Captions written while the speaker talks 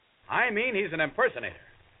I mean he's an impersonator.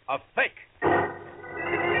 A fake.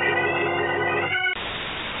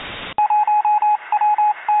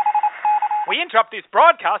 We interrupt this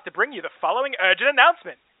broadcast to bring you the following urgent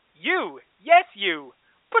announcement. You, yes you,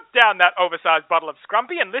 put down that oversized bottle of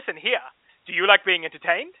Scrumpy and listen here. Do you like being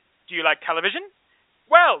entertained? Do you like television?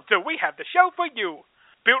 Well, do we have the show for you.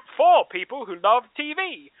 Built for people who love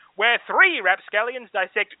TV, where 3 rapscallions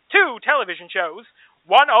dissect 2 television shows,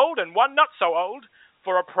 one old and one not so old,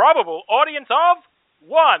 for a probable audience of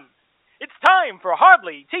 1. It's time for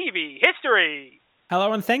Hardly TV History.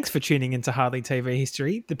 Hello and thanks for tuning into Hardly TV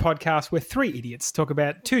History, the podcast where 3 idiots talk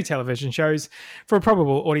about 2 television shows for a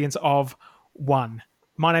probable audience of 1.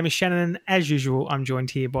 My name is Shannon, and as usual, I'm joined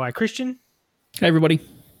here by Christian. Hey, everybody.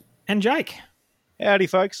 And Jake. Howdy,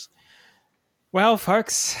 folks. Well,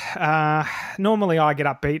 folks, normally I get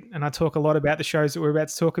upbeat and I talk a lot about the shows that we're about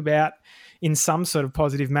to talk about in some sort of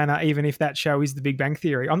positive manner, even if that show is The Big Bang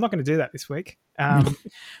Theory. I'm not going to do that this week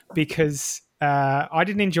because I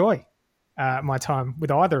didn't enjoy my time with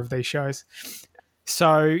either of these shows.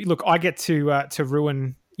 So, look, I get to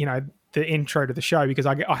ruin, the intro to the show because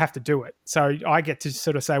I have to do it. So I get to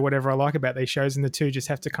sort of say whatever I like about these shows, and the two just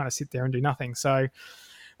have to kind of sit there and do nothing. So,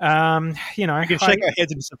 we can shake our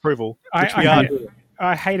heads in disapproval, which we are doing.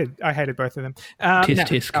 I hated both of them.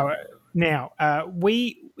 Tisk.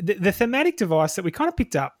 The thematic device that we kind of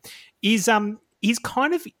picked up is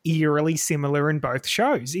kind of eerily similar in both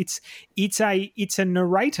shows. It's a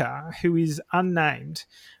narrator who is unnamed,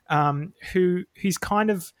 who's kind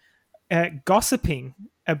of gossiping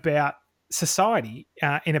about society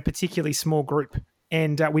in a particularly small group.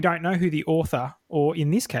 And we don't know who the author, or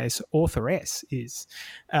in this case, authoress, is.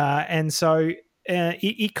 And so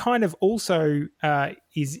it kind of also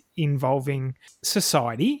is involving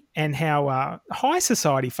society and how high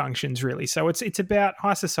society functions, really. So it's about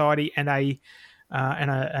high society and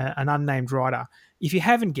an unnamed writer. If you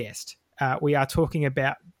haven't guessed, we are talking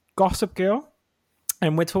about Gossip Girl,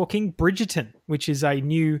 and we're talking Bridgerton, which is a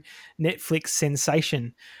new Netflix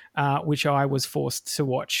sensation, which I was forced to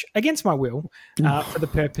watch against my will for the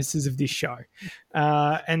purposes of this show.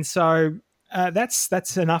 And so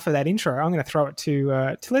that's enough of that intro. I'm going to throw it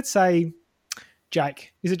to let's say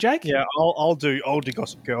Jake. Is it Jake? Yeah, I'll do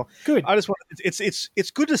Gossip Girl. Good. I just want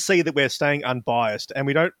it's good to see that we're staying unbiased and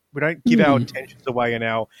we don't give our intentions away and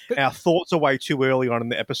our thoughts away too early on in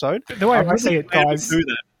the episode. The way I see it, guys, do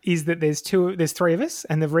that. Is that there's 3 of us,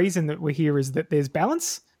 and the reason that we're here is that there's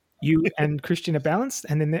balance. You and Christian are balanced,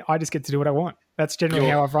 and then I just get to do what I want. That's generally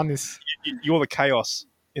how I've run this. You're the chaos.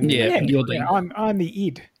 You're the... I'm the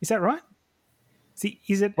id. Is that right?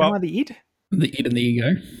 Am I the id? The id and the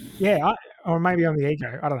ego. Yeah, or maybe I'm the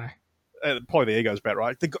ego. I don't know. Probably the ego's about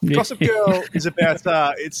right. The Gossip Girl is about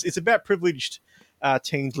it's about privileged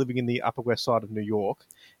teens living in the Upper West Side of New York.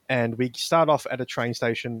 And we start off at a train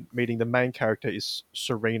station meeting the main character is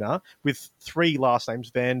Serena with 3 last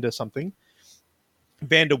names, Vander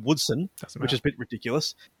Woodson, which is a bit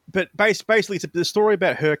ridiculous. But basically, it's a story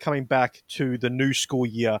about her coming back to the new school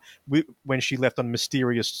year when she left on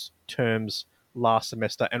mysterious terms last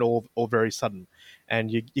semester and all very sudden.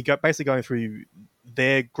 And you go basically going through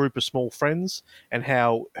their group of small friends and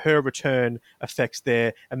how her return affects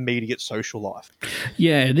their immediate social life.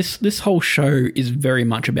 Yeah, this whole show is very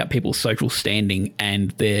much about people's social standing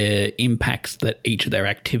and their impacts that each of their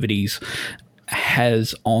activities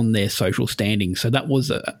has on their social standing. So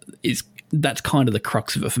that's kind of the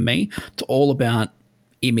crux of it for me. It's all about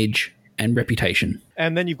image and reputation.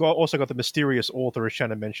 And then you've also got the mysterious author, as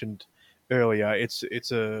Shannon mentioned earlier.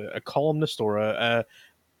 It's a columnist or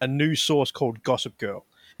a news source called Gossip Girl,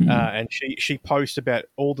 and she posts about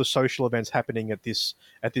all the social events happening at this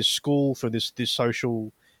school for this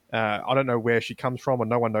social. I don't know where she comes from, or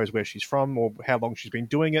no one knows where she's from, or how long she's been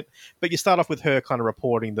doing it. But you start off with her kind of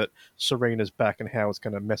reporting that Serena's back and how it's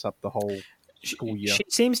going to mess up the whole school year. She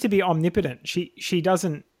seems to be omnipotent. She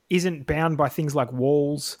isn't bound by things like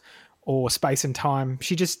walls or space and time.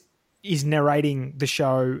 She just is narrating the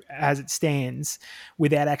show as it stands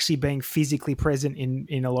without actually being physically present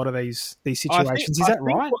in a lot of these situations. Is that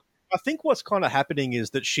right? I think what's kind of happening is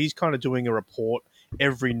that she's kind of doing a report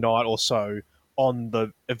every night or so on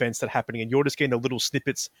the events that are happening, and you're just getting the little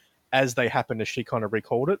snippets as they happen as she kind of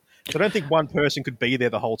recalled it. So I don't think one person could be there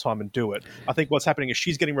the whole time and do it. I think what's happening is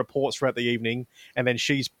she's getting reports throughout the evening, and then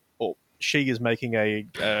she is making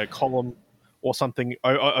a column or something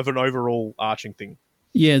of an overall arching thing.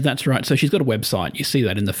 Yeah, that's right. So she's got a website. You see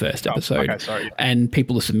that in the first episode. Okay, sorry. And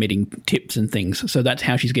people are submitting tips and things. So that's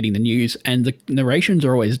how she's getting the news. And the narrations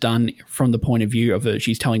are always done from the point of view of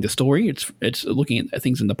she's telling the story. It's looking at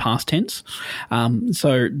things in the past tense.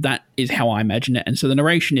 So that is how I imagine it. And so the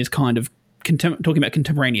narration is kind of talking about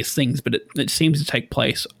contemporaneous things, but it seems to take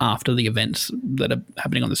place after the events that are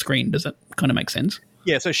happening on the screen. Does that kind of make sense?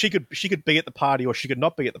 Yeah, so she could be at the party or she could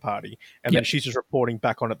not be at the party, and then she's just reporting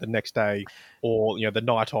back on it the next day or the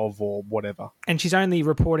night of or whatever. And she's only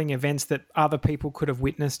reporting events that other people could have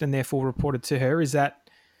witnessed and therefore reported to her. Is that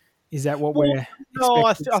what we're No,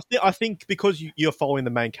 expecting? I think because you're following the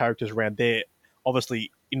main characters around, they're obviously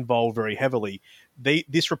involved very heavily.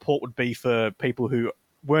 This report would be for people who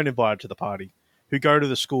weren't invited to the party, who go to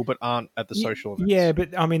the school but aren't at the social events. Yeah,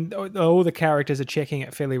 but I mean, all the characters are checking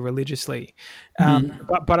it fairly religiously.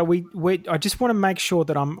 But are we? I just want to make sure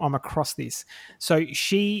that I'm across this. So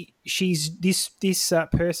this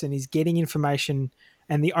person is getting information,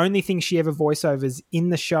 and the only thing she ever voiceovers in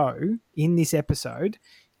the show in this episode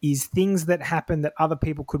is things that happen that other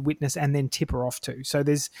people could witness and then tip her off to. So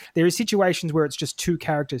there is situations where it's just two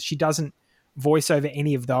characters. She doesn't voice over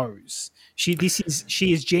any of those. She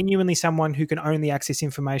is genuinely someone who can only access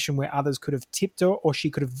information where others could have tipped her or she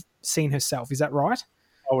could have seen herself. Is that right?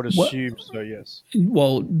 I would assume so, yes.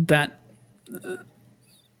 Well, that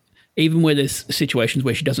even where there's situations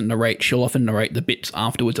where she doesn't narrate, she'll often narrate the bits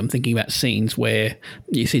afterwards. I'm thinking about scenes where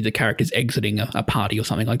you see the characters exiting a party or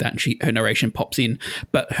something like that, and her narration pops in,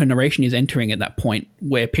 but her narration is entering at that point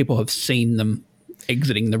where people have seen them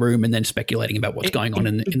exiting the room and then speculating about what's going on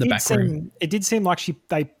in the back room. It did seem like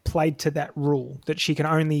they played to that rule that she can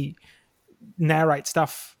only narrate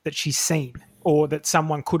stuff that she's seen or that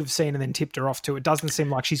someone could have seen and then tipped her off to. It doesn't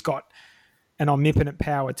seem like she's got an omnipotent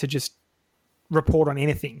power to just report on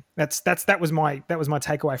anything. That was my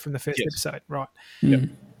takeaway from the first episode. Right. Yep.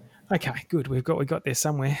 Okay, good. We got there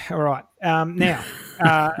somewhere. All right. Now,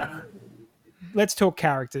 let's talk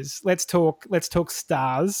characters. Let's talk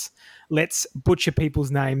stars. Let's butcher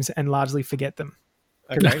people's names and largely forget them.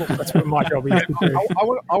 Okay. That's what my job is to do.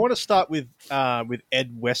 I want to start with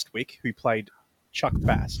Ed Westwick, who played Chuck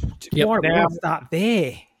Bass. Yep. Why don't we start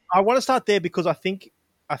there? I want to start there because I think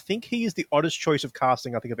he is the oddest choice of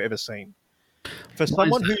casting I think I've ever seen. For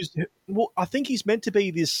someone I think he's meant to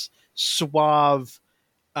be this suave,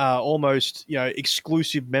 almost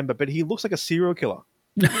exclusive member, but he looks like a serial killer.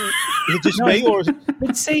 Is it just me, or is it,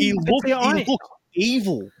 he looks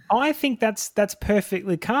evil? I think that's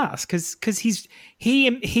perfectly cast because he's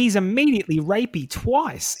immediately rapey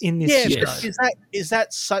twice in this show.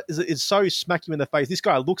 Is so smack you in the face. This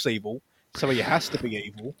guy looks evil, so he has to be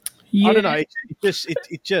evil. Yeah. I don't know.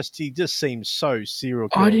 He just seems so serial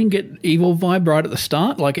killer. I didn't get evil vibe right at the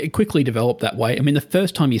start. Like, it quickly developed that way. I mean, the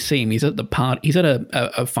first time you see him, he's at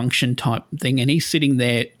a function type thing, and he's sitting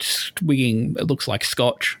there swigging. It looks like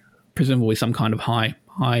scotch, presumably some kind of high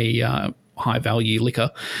value liquor,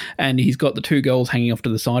 and he's got the two girls hanging off to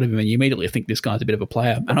the side of him, and you immediately think this guy's a bit of a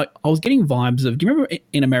player. And I was getting vibes of, do you remember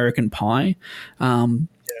in American Pie?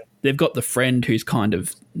 They've got the friend who's kind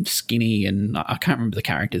of skinny, and I can't remember the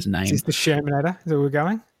character's name. Is this the Shermanator? Is that where we're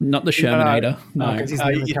going? Not the Shermanator. No. You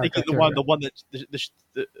think of the one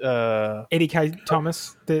that Eddie K.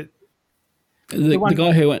 Thomas, the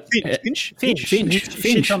guy who went Finch.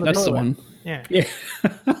 That's the one. Yeah.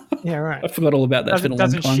 Yeah, right. I forgot all about that. It's been a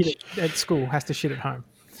long time. Doesn't shit at school, has to shit at home.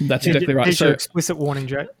 That's exactly right. There's your explicit warning,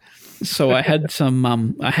 Joe. So I had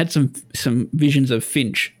some visions of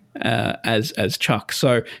Finch as Chuck.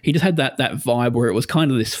 So he just had that vibe where it was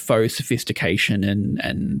kind of this faux sophistication,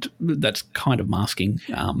 and that's kind of masking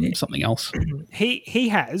something else. He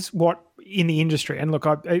has what in the industry, and look,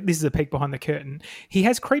 this is a peek behind the curtain. He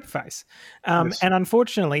has creep face, and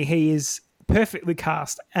unfortunately, he is perfectly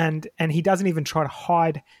cast, and he doesn't even try to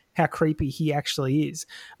hide how creepy he actually is.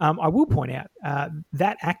 I will point out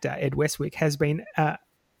that actor Ed Westwick has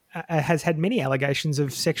had many allegations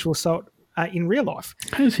of sexual assault in real life.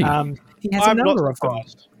 Has he? He has a number of them.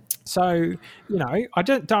 So I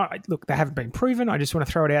don't look. They haven't been proven. I just want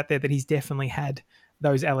to throw it out there that he's definitely had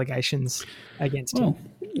those allegations against him.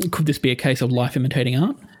 Could this be a case of life imitating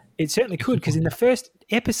art? It certainly could, because in the first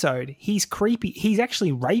episode, he's creepy. He's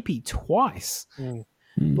actually rapey twice, and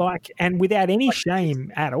without any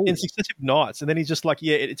shame at all. In successive nights, and then he's just like,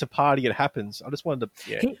 "Yeah, it's a party. It happens." I just wanted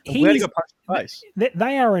to, where do you go punch in the face?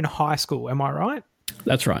 They are in high school. Am I right?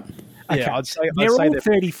 That's right. Okay. Yeah, I'd say they're all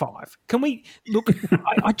 35. Can we look?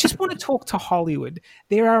 I just want to talk to Hollywood.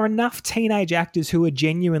 There are enough teenage actors who are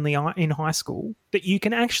genuinely in high school that you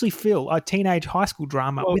can actually fill a teenage high school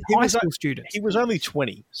drama with high school students. He was only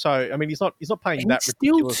 20, so I mean, he's not playing that. He's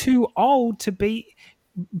still too old to be.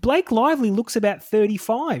 Blake Lively looks about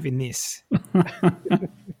 35 in this.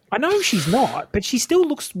 I know she's not, but she still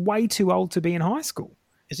looks way too old to be in high school.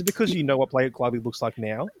 Is it because you know what Blake Lively looks like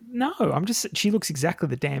now? No, she looks exactly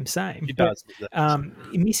the damn same. She does.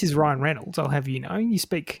 Mrs. Ryan Reynolds, I'll have you know, you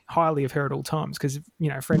speak highly of her at all times because, you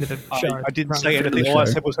know, friend of the show. I didn't say anything. All I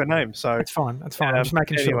said was her name. So That's fine. I'm just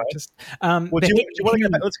making anyway. sure. Do you want to go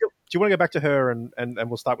back? Do you want to go back to her and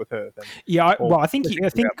we'll start with her then? Yeah, I think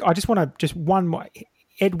I just want to just one more.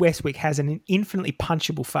 Ed Westwick has an infinitely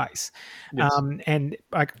punchable face, Yes. and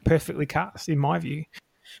like perfectly cast in my view.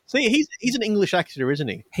 See, he's an English actor, isn't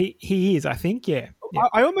he? He is, I think, yeah.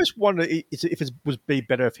 I almost wonder if it would be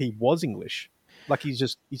better if he was English, like he's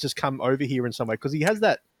just come over here in some way because he has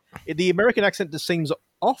that. The American accent just seems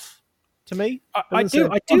off to me. I do.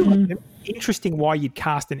 Interesting why you'd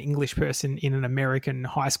cast an English person in an American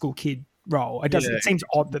high school kid role. It doesn't. It seems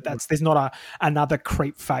odd that there's not another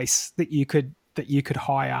creep face that you could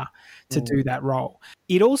hire to do that role.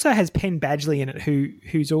 It also has Penn Badgley in it,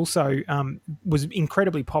 who's also was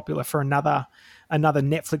incredibly popular for another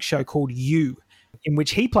Netflix show called You, in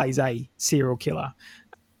which he plays a serial killer.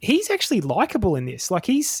 He's actually likable in this. Like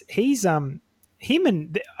he's him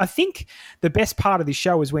and I think the best part of this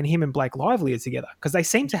show is when him and Blake Lively are together because they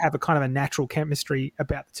seem to have a kind of a natural chemistry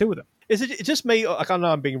about the two of them. Is it just me? Like, I know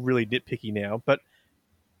I'm being really nitpicky now, but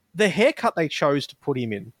the haircut they chose to put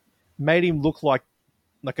him in made him look like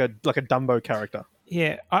a Dumbo character.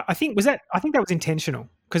 Yeah, I think that was intentional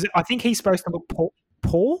because I think he's supposed to look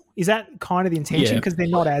poor. Is that kind of the intention? Because they're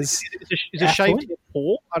not as is a shaved head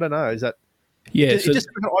poor? I don't know. Is that? Yeah, it seems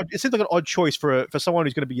like an odd choice for someone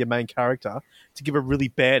who's going to be your main character to give a really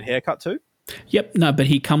bad haircut to. Yep, no, but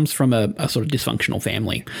he comes from a sort of dysfunctional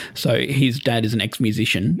family. So his dad is an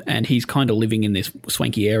ex-musician, and he's kind of living in this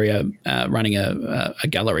swanky area, running a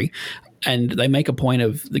gallery. And they make a point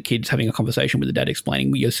of the kids having a conversation with the dad,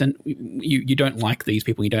 explaining you don't like these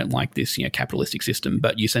people, you don't like this capitalistic system,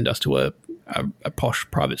 but you send us to a posh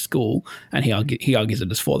private school, and he argues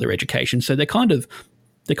it is for their education. So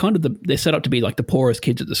they're set up to be like the poorest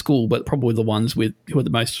kids at the school, but probably the ones who are the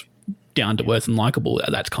most down to earth and likable.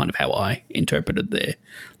 That's kind of how I interpreted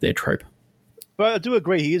their trope. But I do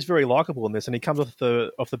agree he is very likable in this, and he comes off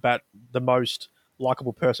the bat the most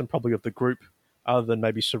likable person probably of the group, other than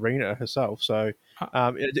maybe Serena herself. So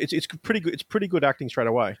it's pretty good. It's pretty good acting straight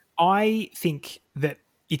away. I think that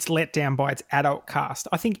it's let down by its adult cast.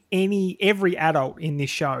 I think every adult in this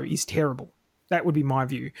show is terrible. That would be my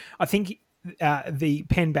view. I think the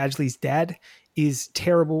Penn Badgley's dad is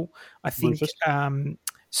terrible. I think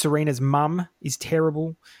Serena's mum is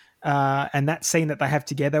terrible. And that scene that they have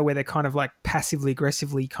together where they're kind of like passively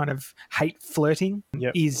aggressively kind of hate flirting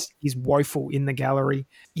is woeful in the gallery.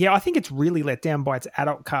 Yeah, I think it's really let down by its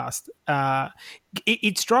adult cast.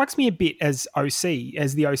 It strikes me a bit as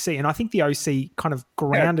the OC. And I think the OC kind of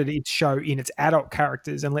grounded its show in its adult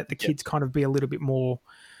characters and let the kids kind of be a little bit more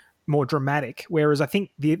dramatic. Whereas I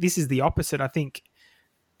think this is the opposite. I think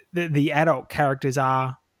the adult characters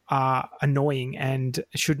are annoying and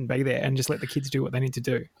shouldn't be there, and just let the kids do what they need to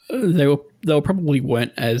do. They probably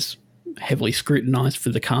weren't as heavily scrutinized for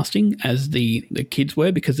the casting as the kids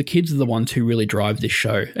were, because the kids are the ones who really drive this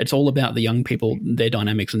show. It's all about the young people, their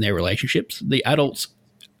dynamics and their relationships. The adults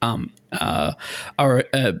are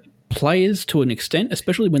players to an extent,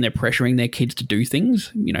 especially when they're pressuring their kids to do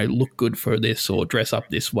things, look good for this or dress up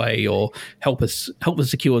this way or help us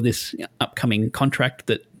secure this upcoming contract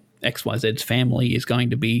that XYZ's family is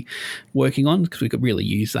going to be working on, because we could really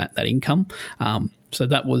use that income. So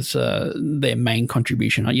that was their main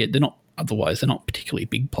contribution. They're not particularly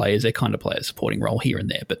big players. They're kind of play a supporting role here and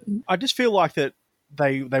there. But I just feel like that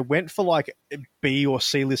they went for like B or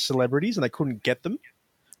C list celebrities and they couldn't get them,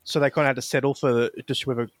 so they kind of had to settle for just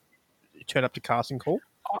whoever turned up to casting call.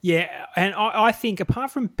 Yeah, and I think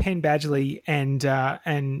apart from Penn Badgley and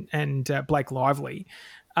Blake Lively,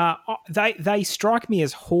 they strike me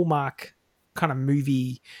as Hallmark kind of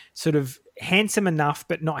movie, sort of handsome enough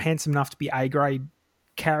but not handsome enough to be A-grade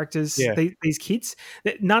characters. These kids,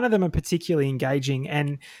 none of them are particularly engaging,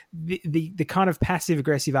 and the kind of passive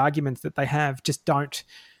aggressive arguments that they have just they're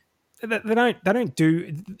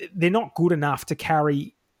not good enough to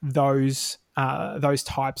carry those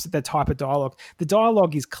types, the type of dialogue. The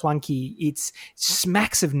dialogue is clunky. It's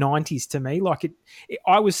smacks of 90s to me. Like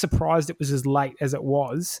I was surprised it was as late as it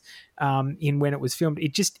was in when it was filmed.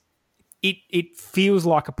 It feels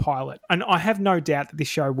like a pilot, and I have no doubt that this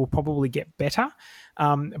show will probably get better.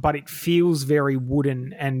 But it feels very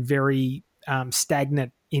wooden and very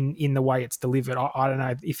stagnant in the way it's delivered. I don't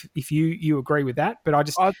know if you agree with that, but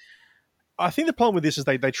I think the problem with this is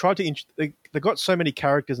they tried to they got so many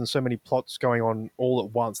characters and so many plots going on all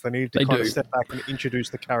at once. They needed to kind of step back and introduce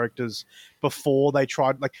the characters before they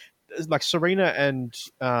tried. Like Serena and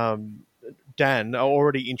Dan are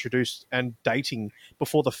already introduced and dating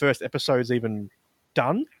before the first episode's even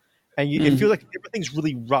done, and it feels like everything's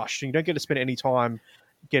really rushed, and you don't get to spend any time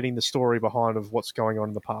getting the story behind of what's going on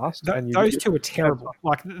in the past. Those two are terrible.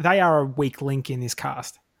 Like, they are a weak link in this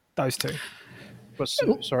cast. Those two.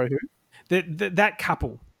 Sorry, who? That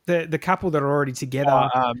couple, the couple that are already together,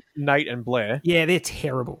 Nate and Blair. Yeah, they're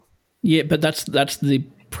terrible. Yeah, but that's the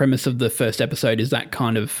premise of the first episode, is that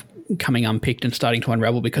kind of coming unpicked and starting to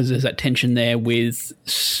unravel, because there's that tension there with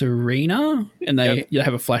Serena, and they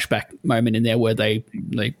have a flashback moment in there where they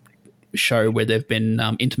show where they've been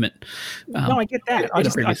intimate. No, I get that.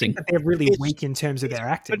 I think that they're really weak in terms of their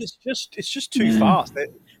acting. But it's just too fast.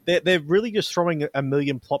 They're really just throwing a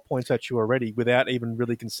million plot points at you already without even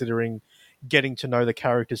really considering getting to know the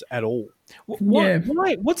characters at all. Why?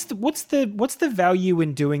 What's the value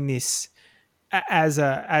in doing this as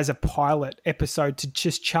a pilot episode, to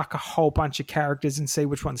just chuck a whole bunch of characters and see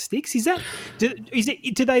which one sticks? Do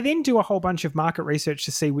they then do a whole bunch of market research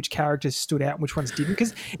to see which characters stood out and which ones didn't?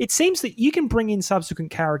 Because it seems that you can bring in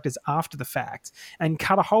subsequent characters after the fact and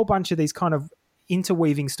cut a whole bunch of these kind of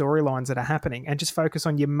interweaving storylines that are happening and just focus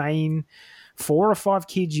on your main 4 or 5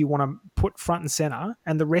 kids you want to put front and center,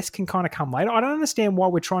 and the rest can kind of come later. I don't understand why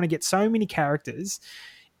we're trying to get so many characters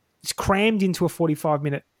crammed into a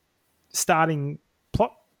 45-minute starting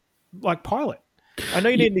plot like pilot. I know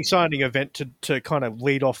you need an exciting event to kind of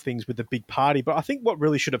lead off things with the big party, but I think what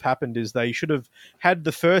really should have happened is they should have had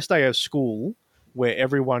the first day of school where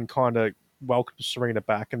everyone kind of welcomes Serena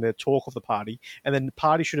back and their talk of the party, and then the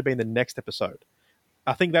party should have been the next episode.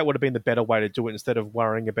 I think that would have been the better way to do it, instead of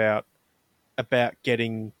worrying about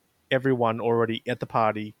getting everyone already at the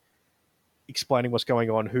party, explaining what's going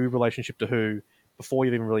on, who relationship to who, before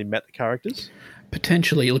you've even really met the characters.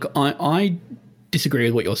 Potentially. Look, I disagree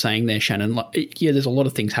with what you're saying there, Shannon. Yeah, there's a lot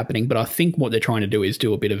of things happening, but I think what they're trying to do is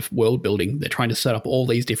do a bit of world building. They're trying to set up all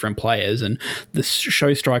these different players, and the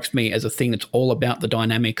show strikes me as a thing that's all about the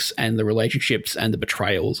dynamics and the relationships and the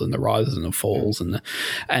betrayals and the rises and the falls and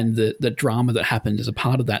the drama that happens as a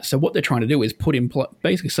part of that. So what they're trying to do is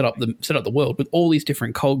basically set up the world with all these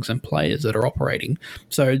different cogs and players that are operating.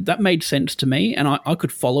 So that made sense to me, and I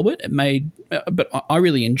could follow it. But I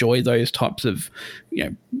really enjoy those types of,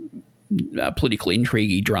 political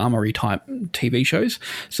intrigue, drama-y type TV shows.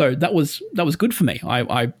 So that was good for me.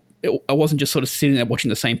 I wasn't just sort of sitting there watching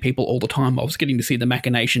the same people all the time. I was getting to see the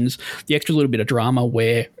machinations, the extra little bit of drama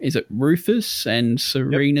where, is it Rufus and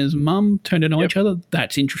Serena's mum turned to know each other?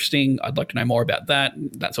 That's interesting. I'd like to know more about that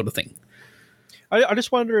sort of thing. I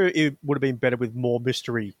just wonder if it would have been better with more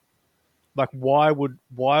mystery. Like, why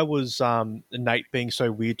was Nate being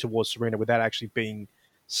so weird towards Serena without actually being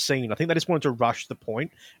seen? I think they just wanted to rush the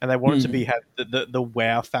point, and they wanted to have the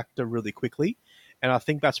wow factor really quickly. And I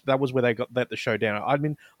think that was where they let the show down. I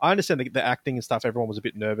mean, I understand the acting and stuff. Everyone was a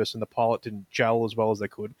bit nervous, and the pilot didn't gel as well as they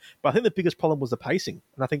could. But I think the biggest problem was the pacing,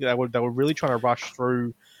 and I think they were really trying to rush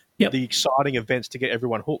through the exciting events to get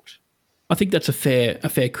everyone hooked. I think that's a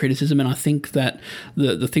fair criticism, and I think that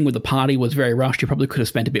the thing with the party was very rushed. You probably could have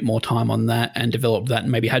spent a bit more time on that and developed that,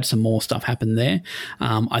 and maybe had some more stuff happen there.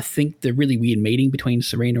 I think the really weird meeting between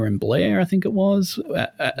Serena and Blair, I think it was,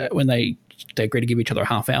 when they agreed to give each other a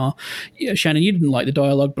half hour. Yeah, Shannon, you didn't like the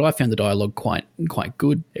dialogue, but I found the dialogue quite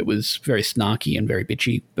good. It was very snarky and very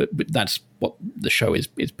bitchy, but that's what the show is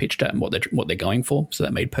pitched at and what they're going for. So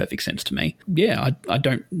that made perfect sense to me. Yeah, I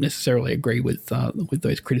don't necessarily agree with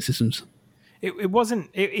those criticisms. It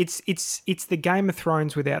wasn't. It's the Game of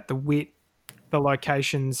Thrones without the wit, the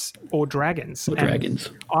locations, or dragons.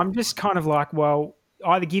 I'm just kind of like, well,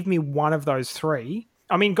 either give me one of those three.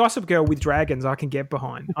 I mean, Gossip Girl with dragons, I can get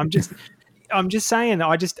behind. I'm just saying.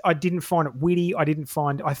 I didn't find it witty. I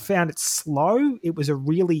found it slow. It was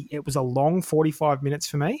a long 45 minutes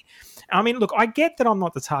for me. I mean, look, I get that I'm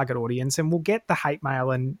not the target audience, and we'll get the hate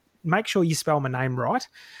mail, and make sure you spell my name right.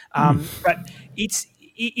 But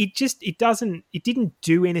it didn't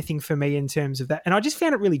do anything for me in terms of that. And I just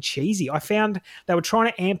found it really cheesy. I found they were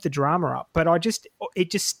trying to amp the drama up, but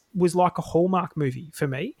it just was like a Hallmark movie for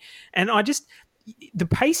me. And the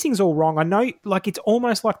pacing's all wrong. I know, like, it's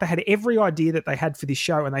almost like they had every idea that they had for this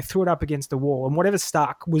show and they threw it up against the wall, and whatever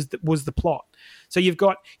stuck was the plot. So you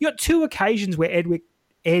got 2 occasions where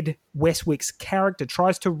Ed Westwick's character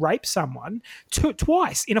tries to rape someone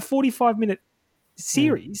twice in a 45-minute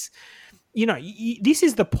series. This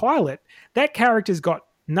is the pilot. That character's got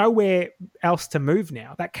nowhere else to move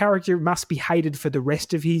now. That character must be hated for the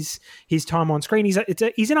rest of his time on screen. He's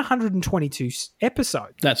in 122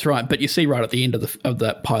 episodes. That's right. But you see right at the end of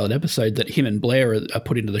that pilot episode that him and Blair are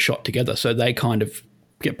put into the shot together. So they kind of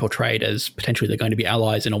get portrayed as potentially they're going to be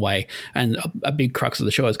allies in a way. And a big crux of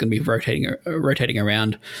the show is going to be rotating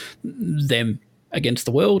around them against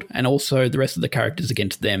the world and also the rest of the characters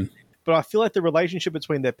against them. But I feel like the relationship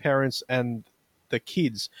between their parents and the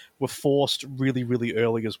kids were forced really, really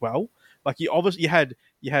early as well. Like you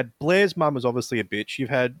had Blair's mum was obviously a bitch. You've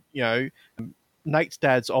had, Nate's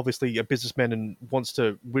dad's obviously a businessman and wants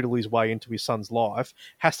to whittle his way into his son's life,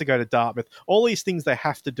 has to go to Dartmouth. All these things they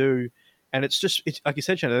have to do. And it's like you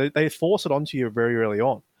said, Shannon, they force it onto you very early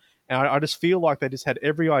on. And I just feel like they just had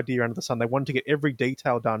every idea under the sun. They wanted to get every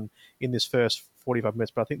detail done in this first 45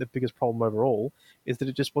 minutes. But I think the biggest problem overall is that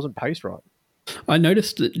it just wasn't paced right. I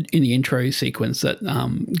noticed that in the intro sequence that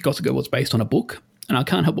Gossip Girl was based on a book. And I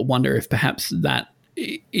can't help but wonder if perhaps that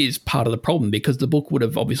is part of the problem, because the book would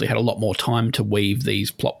have obviously had a lot more time to weave these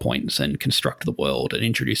plot points and construct the world and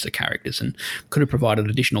introduce the characters, and could have provided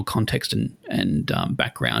additional context and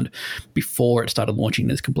background before it started launching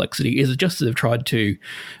this complexity. Is it just that they've tried to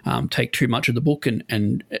take too much of the book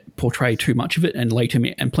and portray too much of it and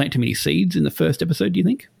plant too many seeds in the first episode, do you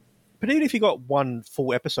think? But even if you got one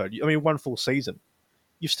full episode, one full season,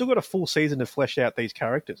 you've still got a full season to flesh out these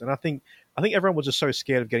characters. And I think everyone was just so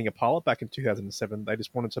scared of getting a pilot back in 2007. They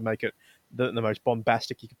just wanted to make it the most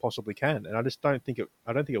bombastic you could possibly can. And I just don't think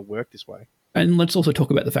it worked this way. And let's also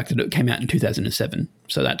talk about the fact that it came out in 2007.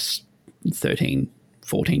 So that's 13,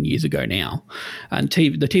 14 years ago now. And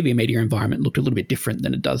the TV media environment looked a little bit different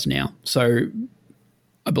than it does now. So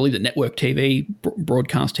I believe that network TV,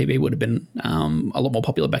 broadcast TV would have been a lot more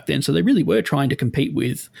popular back then. So they really were trying to compete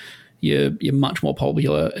with your much more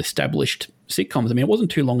popular established sitcoms. I mean, it wasn't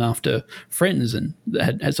too long after Friends and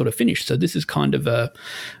had sort of finished. So this is kind of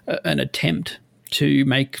an attempt to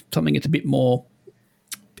make something that's a bit more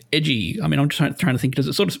edgy. I mean, I'm just trying to think, does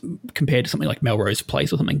it sort of compare to something like Melrose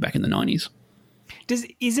Place or something back in the 90s?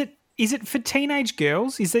 Is it for teenage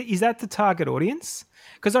girls? Is that the target audience?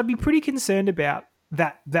 Because I'd be pretty concerned about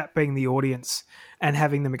that being the audience and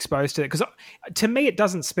having them exposed to it. Because to me, it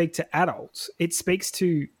doesn't speak to adults. It speaks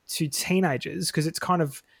to teenagers, because it's kind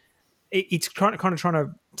of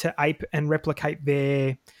trying to ape and replicate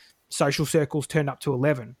their social circles turned up to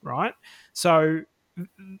 11, right? So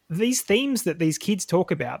these themes that these kids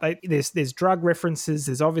talk about, there's drug references,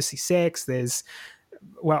 there's obviously sex,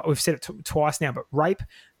 we've said it twice now, but rape.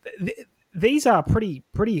 These are pretty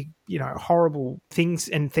horrible things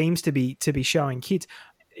and themes to be showing kids.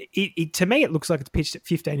 To me, it looks like it's pitched at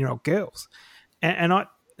 15-year-old girls, and I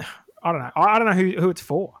don't know. I don't know who it's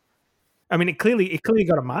for. I mean, it clearly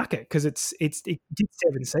got a market, because it did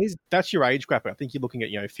 7 seasons. That's your age gap. I think you're looking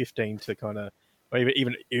at 15 to kind of, or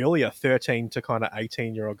even earlier, 13 to kind of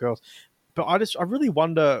 18-year-old girls. But I really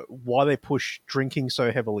wonder why they push drinking so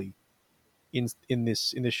heavily in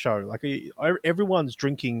this show. Like everyone's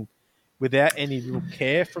drinking without any real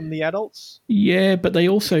care from the adults. Yeah, but they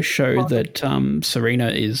also show that Serena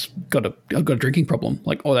is got a drinking problem.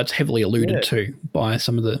 Like, that's heavily alluded to by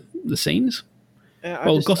some of the scenes.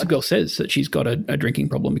 Gossip Girl says that she's got a drinking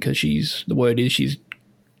problem because she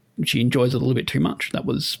enjoys it a little bit too much. That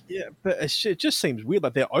was but it just seems weird.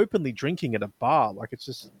 Like, they're openly drinking at a bar. Like, it's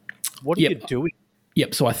just, what are you doing?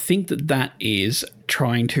 Yep. So I think that is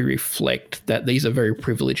trying to reflect that these are very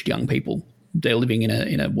privileged young people. They're living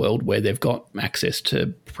in a world where they've got access to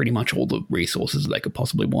pretty much all the resources that they could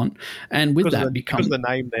possibly want, and with that, because of the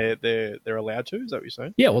name they're allowed to. Is that what you're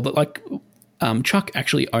saying? Yeah. Well, Chuck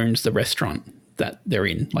actually owns the restaurant that they're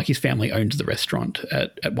in. Like, his family owns the restaurant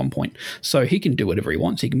at one point, so he can do whatever he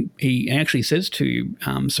wants. He actually says to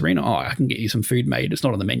Serena, I can get you some food made. It's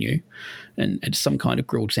not on the menu, and it's some kind of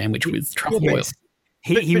grilled sandwich with truffle oil.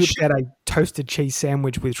 He would get a toasted cheese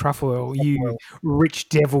sandwich with truffle oil. You rich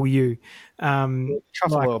devil, you.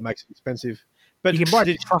 Truffle oil makes it expensive. But you can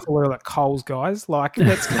buy truffle oil at Coles, guys. Like,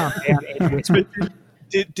 let's calm down.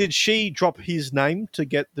 Did she drop his name to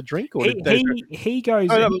get the drink? Or he goes...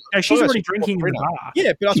 she's already drinking in the bar.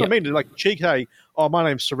 Yeah, but that's what I mean. Like, she say, my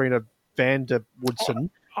name's Serena van der Woodson.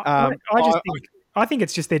 I think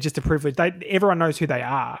it's just they're just a privilege. Everyone knows who they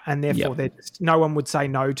are, and therefore no one would say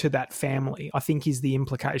no to that family, I think, is the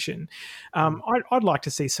implication. I'd like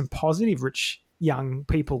to see some positive rich young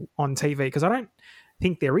people on TV, because I don't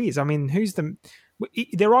think there is. I mean,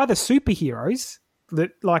 they're either superheroes,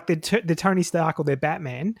 like they're Tony Stark or they're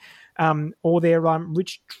Batman, or they're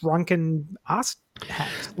rich drunken ass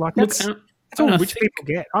hacks. Like, that's all rich people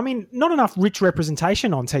get. I mean, not enough rich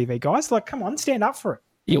representation on TV, guys. Like, come on, stand up for it.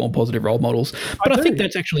 You want positive role models, but I think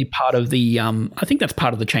that's actually part of the. I think that's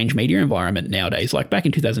part of the changed media environment nowadays. Like back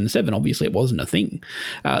in 2007, obviously it wasn't a thing.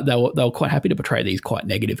 They were quite happy to portray these quite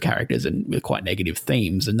negative characters and with quite negative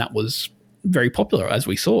themes, and that was very popular, as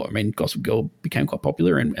we saw. I mean, Gossip Girl became quite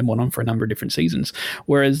popular and went on for a number of different seasons,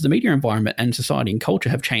 whereas the media environment and society and culture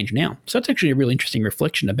have changed now. So that's actually a really interesting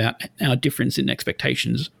reflection about our difference in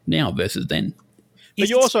expectations now versus then. But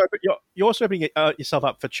you're also opening yourself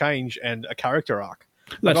up for change and a character arc.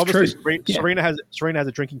 That's obviously true. Serena has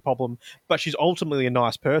a drinking problem, but she's ultimately a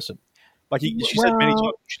nice person. Like she said many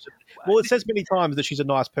times. It says many times that she's a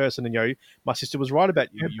nice person, and my sister was right about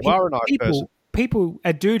you. You are a nice person.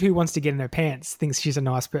 A dude who wants to get in her pants thinks she's a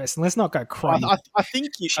nice person. Let's not go crazy. I think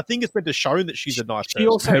it's meant to show that she's a nice person.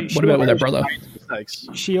 What about with her brother?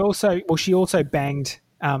 She also banged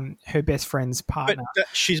her best friend's partner. But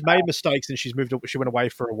she's made mistakes and she went away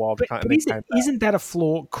for a while. Isn't that a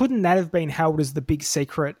flaw? Couldn't that have been held as the big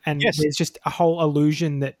secret? And there's just a whole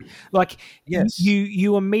illusion that, like,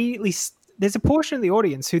 you immediately. There's a portion of the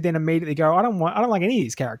audience who then immediately go, I don't like any of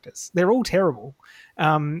these characters. They're all terrible.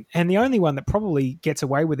 And the only one that probably gets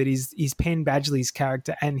away with it is Penn Badgley's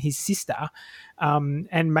character and his sister,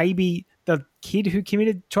 and maybe the kid who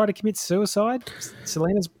tried to commit suicide,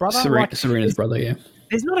 Selena's brother. Serena's brother, yeah.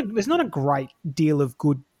 There's not a great deal of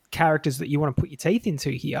good characters that you want to put your teeth into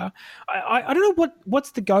here. I don't know what's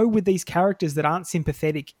the go with these characters that aren't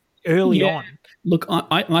sympathetic early on. Look,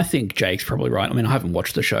 I think Jake's probably right. I mean, I haven't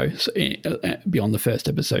watched the show beyond the first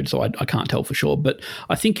episode, so I can't tell for sure. But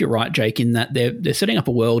I think you're right, Jake, in that they're setting up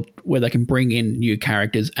a world where they can bring in new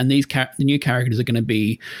characters, and the new characters are going to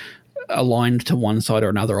be aligned to one side or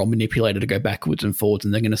another or manipulated to go backwards and forwards,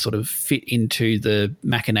 and they're going to sort of fit into the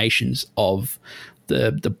machinations of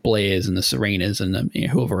the Blairs and the Serenas and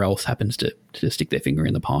whoever else happens to stick their finger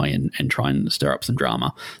in the pie and try and stir up some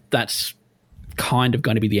drama. That's kind of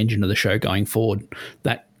going to be the engine of the show going forward,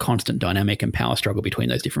 that constant dynamic and power struggle between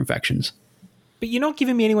those different factions. But you're not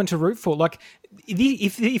giving me anyone to root for. Like,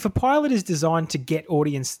 if a pilot is designed to get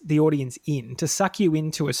the audience in, to suck you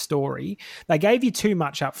into a story, they gave you too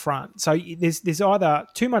much up front. So there's either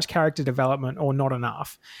too much character development or not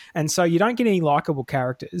enough. And so you don't get any likable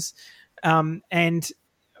characters. And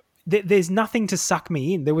there's nothing to suck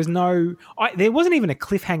me in. There wasn't even a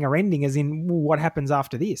cliffhanger ending as in what happens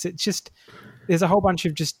after this. It's just, there's a whole bunch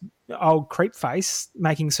of just old creep face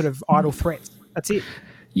making sort of idle threats. That's it.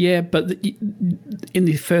 Yeah, but in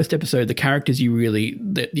the first episode, the characters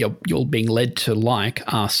you're being led to like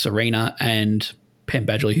are Serena and Penn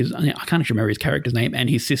Badgley, I can't actually remember his character's name, and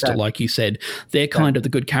his sister, like you said. They're kind of the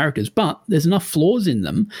good characters, but there's enough flaws in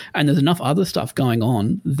them and there's enough other stuff going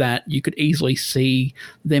on that you could easily see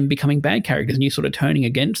them becoming bad characters and you sort of turning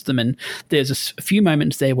against them. And there's a few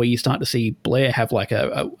moments there where you start to see Blair have like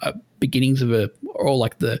a beginnings of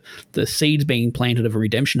the seeds being planted of a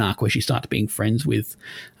redemption arc where she starts being friends with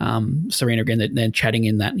Serena again, then chatting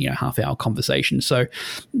in that half-hour conversation. So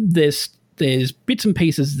there's bits and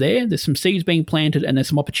pieces there. There's some seeds being planted, and there's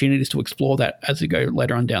some opportunities to explore that as we go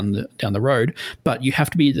later on down the road. But you have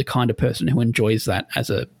to be the kind of person who enjoys that as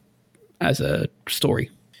a story.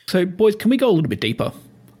 So, boys, can we go a little bit deeper?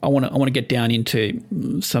 I want to get down into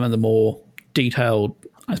some of the more detailed,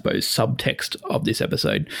 I suppose, subtext of this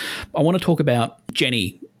episode. I want to talk about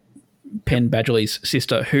Jenny, Penn Badgley's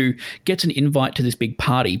sister, who gets an invite to this big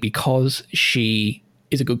party because she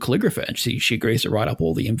is a good calligrapher and she agrees to write up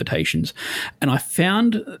all the invitations. And I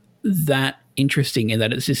found that interesting in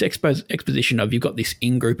that it's this exposition of you've got this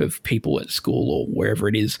in-group of people at school or wherever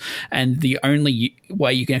it is, and the only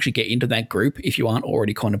way you can actually get into that group, if you aren't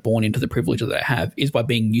already kind of born into the privilege that they have, is by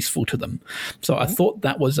being useful to them. So I thought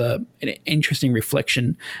that was an interesting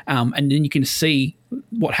reflection. And then you can see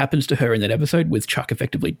what happens to her in that episode with Chuck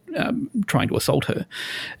effectively trying to assault her.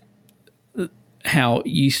 How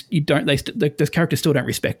those characters still don't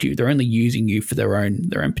respect you. They're only using you for their own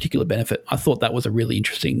particular benefit. I thought that was a really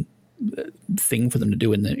interesting thing for them to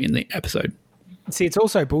do in the episode. See, it's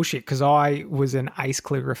also bullshit because I was an ace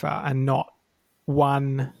calligrapher and not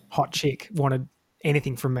one hot chick wanted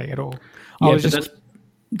anything from me at all. Yeah,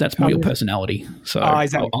 that's more your personality. So I'll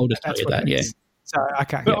just tell you that. Yeah. So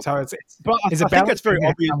okay. But, so I think that's very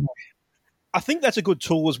obvious. I think that's a good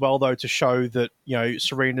tool as well, though, to show that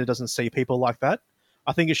Serena doesn't see people like that.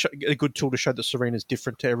 I think it's a good tool to show that Serena's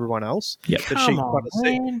different to everyone else. Yep.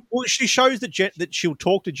 Well, she shows that she'll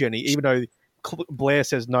talk to Jenny, even though Blair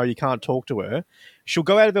says no, you can't talk to her. She'll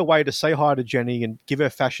go out of her way to say hi to Jenny and give her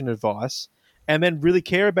fashion advice, and then really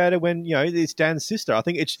care about her when it's Dan's sister. I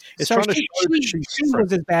think it's trying to show that she's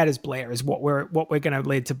was as bad as Blair is what we're going to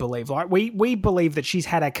lead to believe. Like we believe that she's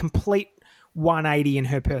had a complete 180 in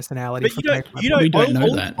her personality. But We don't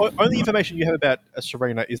know that. Only information you have about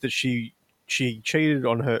Serena is that she cheated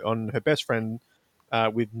on her best friend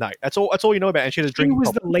with Nate. That's all you know about. And she had a She drinking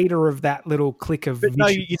was problem. the leader of that little clique of. But no,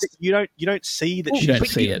 vicious- you don't see that. You don't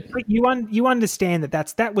see it. But you understand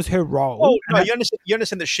that was her role. Oh no, And you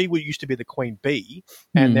understand that she used to be the queen bee,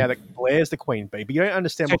 and now that Blair's the queen bee. But you don't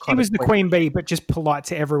understand so what she kind was of the queen bee, but just polite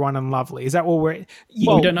to everyone and lovely. Is that what we're? We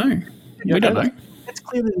don't know. We don't know. That's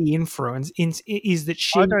clearly the inference is that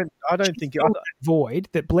she. I don't think filled that void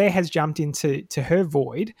that Blair has jumped into her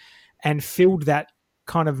void and filled that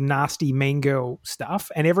kind of nasty mean girl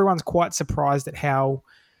stuff, and everyone's quite surprised at how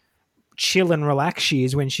chill and relaxed she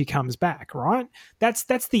is when she comes back. Right? That's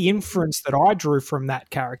the inference that I drew from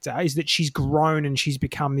that character, is that she's grown and she's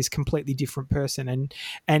become this completely different person,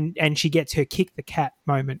 and she gets her kick the cat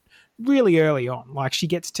moment really early on. Like she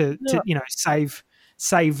gets to save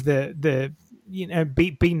the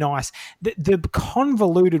be nice. The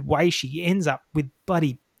convoluted way she ends up with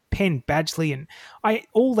bloody Penn Badgley and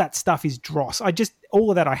all that stuff is dross. All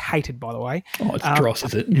of that I hated, by the way. Oh, it's dross,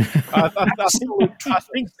 is it? I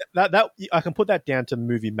think that I can put that down to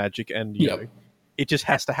movie magic, and you know, it just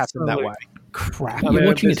has to happen that way. Crap. You're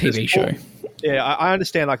watching a TV show. Yeah, I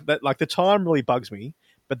understand. Like that, like the time really bugs me,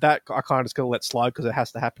 but that I kind of just gotta let slide because it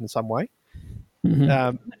has to happen in some way.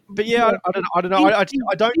 Mm-hmm. But yeah, I don't know. I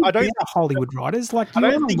don't Hollywood writers like. I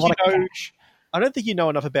don't think I don't think you know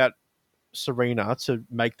enough about Serena to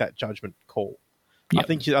make that judgment call. Yep.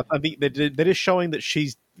 I think they're just showing that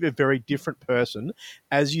she's a very different person.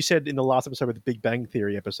 As you said in the last episode with the Big Bang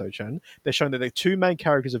Theory episode, Shan, they're showing that the two main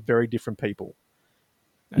characters are very different people.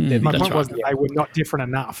 My point was that they were not different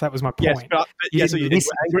enough. That was my point. Yes, but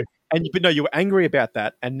you were angry about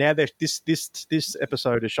that, and now this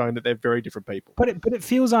episode is showing that they're very different people. But it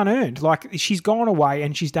feels unearned. Like she's gone away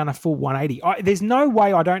and she's done a full 180. There's no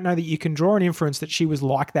way I don't know that you can draw an inference that she was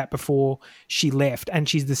like that before she left, and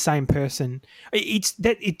she's the same person.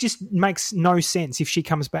 It just makes no sense if she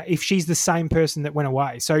comes back, if she's the same person that went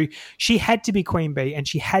away. So she had to be Queen Bee, and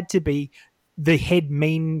she had to be the head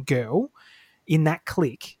mean girl in that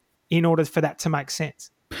clique in order for that to make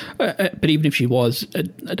sense. But even if she was,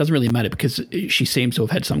 it doesn't really matter because she seems to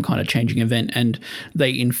have had some kind of changing event, and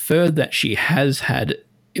they infer that she has had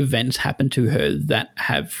events happen to her that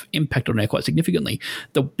have impacted on her quite significantly.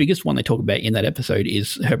 The biggest one they talk about in that episode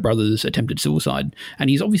is her brother's attempted suicide, and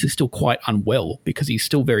he's obviously still quite unwell because he's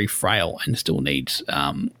still very frail and still needs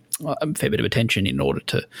a fair bit of attention in order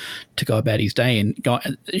to go about his day. And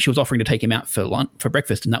she was offering to take him out for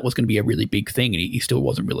breakfast, and that was going to be a really big thing, and he still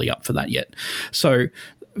wasn't really up for that yet. So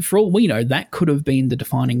for all we know, that could have been the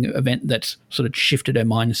defining event that's sort of shifted her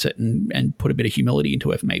mindset and put a bit of humility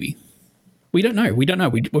into her, maybe. We don't know.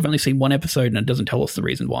 We've only seen one episode, and it doesn't tell us the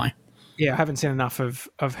reason why. Yeah, I haven't seen enough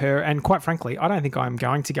of her. And quite frankly, I don't think I'm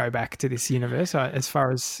going to go back to this universe, as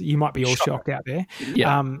far as you might be all shocked out there.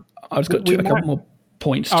 Yeah. I've got a couple more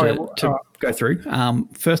points to go through.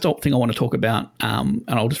 First thing I want to talk about, and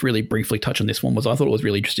I'll just really briefly touch on this one, was I thought it was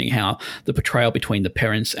really interesting how the portrayal between the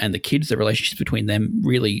parents and the kids, the relationships between them,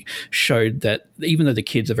 really showed that even though the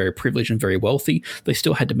kids are very privileged and very wealthy, they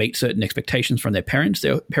still had to meet certain expectations from their parents.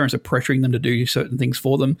 Their parents are pressuring them to do certain things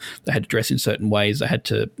for them. They had to dress in certain ways. They had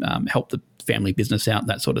to help the family business out,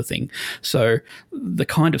 that sort of thing. So the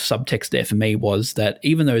kind of subtext there for me was that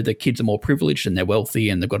even though the kids are more privileged and they're wealthy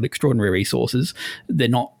and they've got extraordinary resources, they're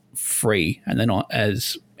not free and they're not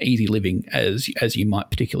as easy living as you might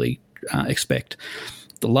particularly expect.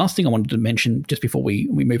 The last thing I wanted to mention just before we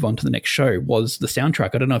move on to the next show was the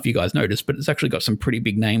soundtrack. I don't know if you guys noticed, but it's actually got some pretty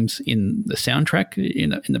big names in the soundtrack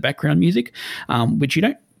in the background music, which you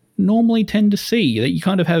don't normally tend to see. That you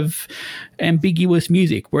kind of have ambiguous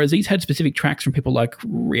music, whereas these had specific tracks from people like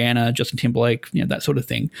Rihanna, Justin Timberlake, that sort of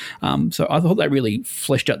thing. So I thought that really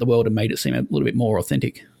fleshed out the world and made it seem a little bit more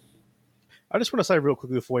authentic. I just want to say real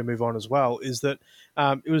quickly before we move on as well is that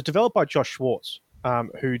it was developed by Josh Schwartz,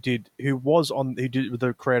 who did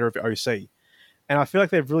the creator of OC, and I feel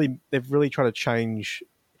like they've really tried to change.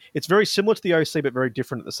 It's very similar to the OC, but very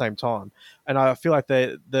different at the same time. And I feel like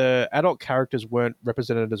the adult characters weren't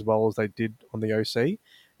represented as well as they did on the OC.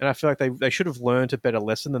 And I feel like they should have learned a better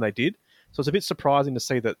lesson than they did. So it's a bit surprising to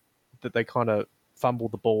see that they kind of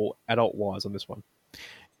fumbled the ball adult-wise on this one.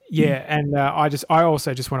 Yeah, and I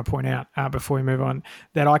also just want to point out before we move on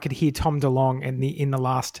that I could hear Tom DeLonge in the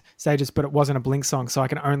last stages, but it wasn't a Blink song, so I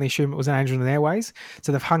can only assume it was an Angel in the Airways.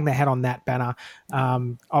 So they've hung their hat on that banner.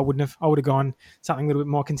 I would have gone something a little bit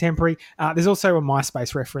more contemporary. There's also a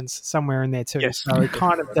MySpace reference somewhere in there too, yes. So it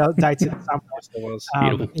kind of dates it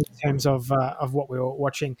somewhere in terms of what we were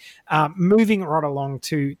watching. Moving right along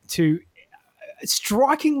to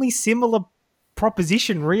strikingly similar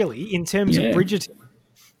proposition, really, in terms of Yeah.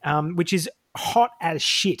 Bridgerton, which is hot as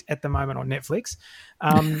shit at the moment on Netflix.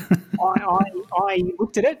 I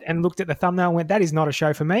looked at it and looked at the thumbnail and went, that is not a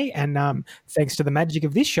show for me. And thanks to the magic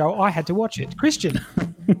of this show, I had to watch it. Christian,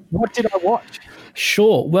 what did I watch?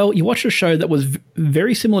 Sure. Well, you watched a show that was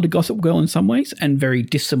very similar to Gossip Girl in some ways and very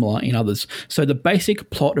dissimilar in others. So the basic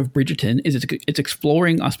plot of Bridgerton is it's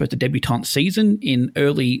exploring, I suppose, the debutante season in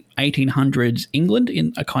early 1800s England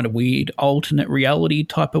in a kind of weird alternate reality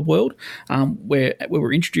type of world, where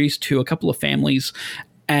we're introduced to a couple of families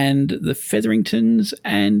and the Featheringtons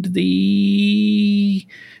and the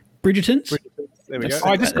Bridgertons. There we go.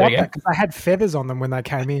 I just There got you go. that because they had feathers on them when they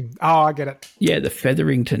came in. Oh, I get it. Yeah, the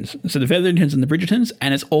Featheringtons. So the Featheringtons and the Bridgertons,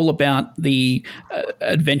 and it's all about the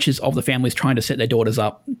adventures of the families trying to set their daughters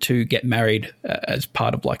up to get married as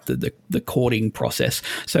part of like the courting process.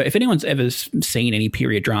 So if anyone's ever seen any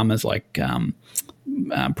period dramas like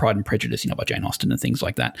Pride and Prejudice, by Jane Austen and things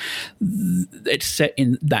like that, it's set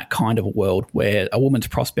in that kind of a world where a woman's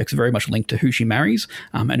prospects are very much linked to who she marries,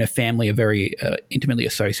 and her family are very intimately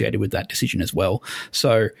associated with that decision as well.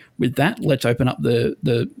 So with that, let's open up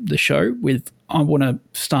the show with, I want to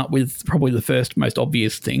start with probably the first most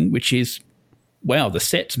obvious thing, which is, wow, the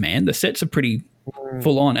sets, man. The sets are pretty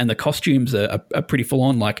full on, and the costumes are pretty full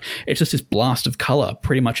on. Like, it's just this blast of color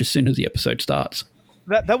pretty much as soon as the episode starts.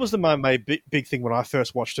 That was my big thing when I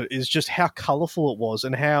first watched it, is just how colourful it was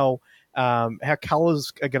and how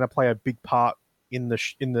colours are going to play a big part in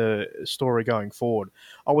the story going forward.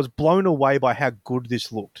 I was blown away by how good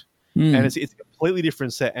this looked, and it's a completely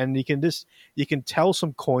different set, and you can tell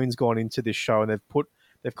some coins gone into this show, and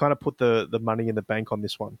they've kind of put the money in the bank on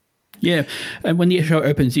this one. Yeah, and when the show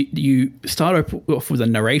opens, you start off with a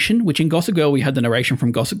narration, which in Gossip Girl, we had the narration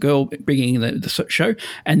from Gossip Girl beginning the show,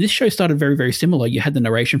 and this show started very, very similar. You had the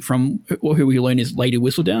narration from who we learn is Lady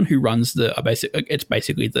Whistledown, who runs it's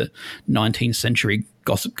basically the 19th century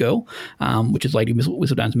Gossip Girl, which is Lady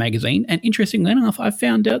Whistledown's magazine. And interestingly enough, I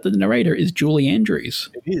found out that the narrator is Julie Andrews.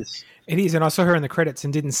 It is. And I saw her in the credits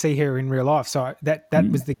and didn't see her in real life, so that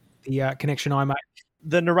was the connection I made.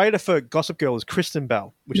 The narrator for Gossip Girl is Kristen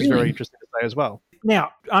Bell, which is very interesting to say as well. Now,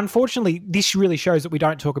 unfortunately, this really shows that we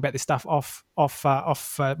don't talk about this stuff off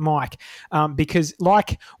mic, because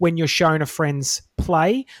like when you're shown a friend's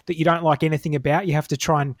play that you don't like anything about, you have to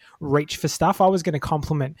try and reach for stuff. I was going to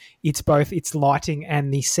compliment both its lighting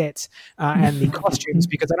and the sets and the costumes,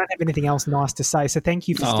 because I don't have anything else nice to say. So thank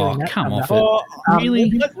you for stealing that. Come off it.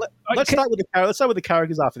 Really? Let's start with the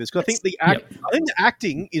characters after this, because I think the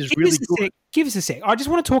acting is really good. Give us a sec. I just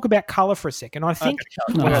want to talk about colour for a second. I think,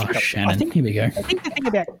 Shannon, here we go. I think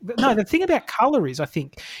the thing about colour is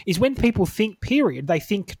when people think period, they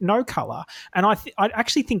think no colour, and I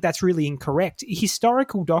actually think that's really incorrect.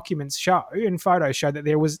 Historical documents show and photos show that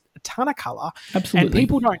there was a ton of colour, Absolutely, and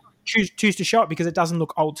people don't choose to show it because it doesn't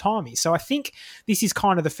look old timey. So I think this is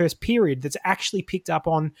kind of the first period that's actually picked up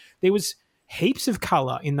on. There was heaps of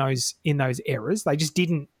colour in those eras. They just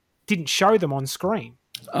didn't show them on screen.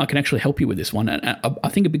 I can actually help you with this one. And I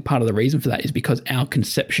think a big part of the reason for that is because our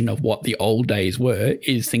conception of what the old days were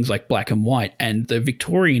is things like black and white, and the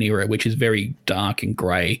Victorian era, which is very dark and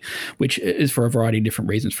grey, which is for a variety of different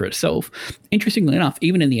reasons for itself. Interestingly enough,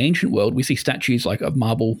 even in the ancient world, we see statues like of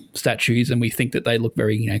marble statues, and we think that they look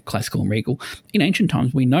very, classical and regal. In ancient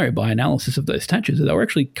times, we know by analysis of those statues that they were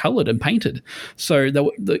actually coloured and painted. So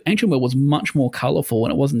the ancient world was much more colourful,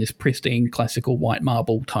 and it wasn't this pristine, classical white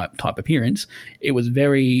marble type appearance. It was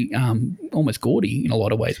very almost gaudy in a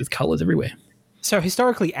lot of ways, with colours everywhere. So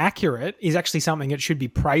historically accurate is actually something it should be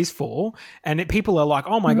praised for, and people are like,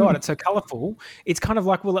 "Oh my god, it's so colourful." It's kind of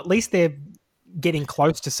like, well, at least they're getting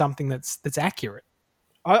close to something that's accurate.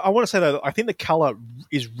 I want to say though, I think the colour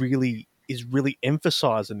is really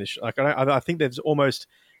emphasised in this. Like, I think there's almost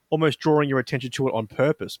drawing your attention to it on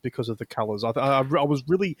purpose because of the colours. I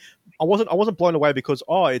wasn't blown away because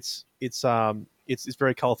it's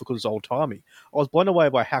very colourful because it's old timey. I was blown away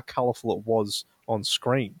by how colourful it was on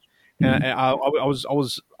screen. And I was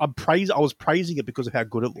praising it because of how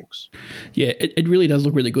good it looks. Yeah, it really does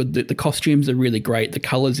look really good. The costumes are really great. The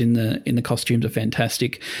colours in the costumes are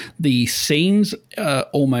fantastic. The scenes are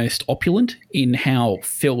almost opulent in how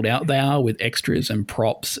filled out they are with extras and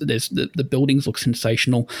props. There's the buildings look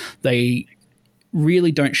sensational. They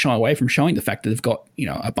really don't shy away from showing the fact that they've got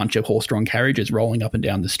a bunch of horse-drawn carriages rolling up and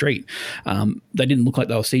down the street. They didn't look like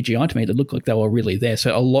they were CGI to me. They looked like they were really there.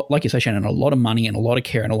 So a lot, like you say, Shannon, a lot of money and a lot of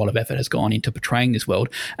care and a lot of effort has gone into portraying this world,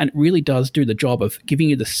 and it really does do the job of giving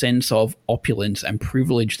you the sense of opulence and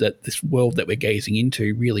privilege that this world that we're gazing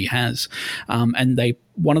into really has. And they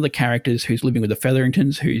one of the characters who's living with the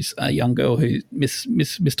Featheringtons, who's a young girl, who's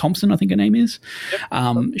Miss Thompson, I think her name is.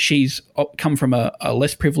 Yep. She's come from a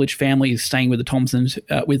less privileged family, is staying with the Thompsons,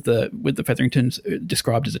 with the Featheringtons,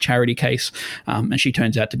 described as a charity case, and she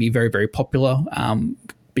turns out to be very, very popular.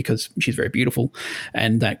 Because she's very beautiful,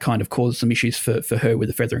 and that kind of caused some issues for her with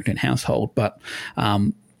the Featherington household. But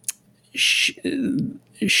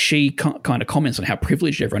she kind of comments on how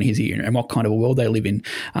privileged everyone is here and what kind of a world they live in.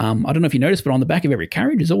 I don't know if you noticed, but on the back of every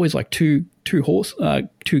carriage there's always like two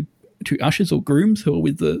ushers or grooms who are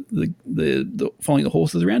with the following the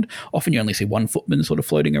horses around. Often you only see one footman sort of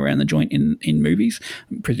floating around the joint in movies.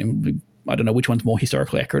 Presumably, I don't know which one's more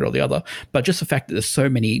historically accurate or the other, but just the fact that there's so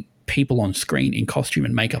many people on screen in costume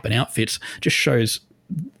and makeup and outfits just shows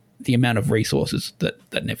the amount of resources that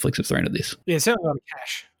Netflix has thrown at this. Yeah, certainly a lot of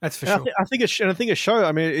cash. That's for sure. I think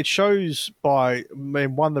it shows by,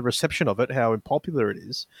 one, the reception of it, how unpopular it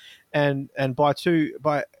is, and by two,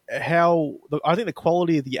 by how I think the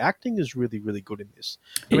quality of the acting is really, really good in this.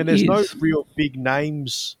 There's no real big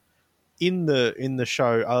names in the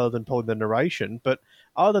show other than probably the narration, but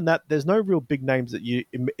other than that, there's no real big names that you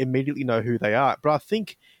immediately know who they are. But I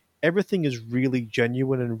think everything is really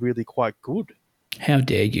genuine and really quite good. How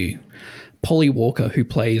dare you? Polly Walker, who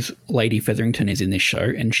plays Lady Featherington, is in this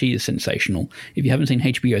show, and she is sensational. If you haven't seen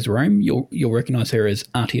HBO's Rome, you'll recognise her as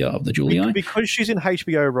Artia of the Julii. Because she's in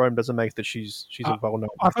HBO Rome doesn't make that she's a well-known.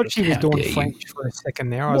 I thought she was Dawn French for a second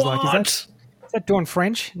there. I was like, is that Dawn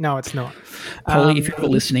French? No, it's not. Polly, if you're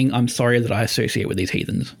listening, I'm sorry that I associate with these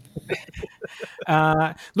heathens.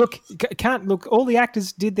 Look, all the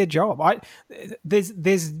actors did their job.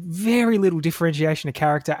 There's very little differentiation of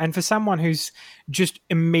character, and for someone who's just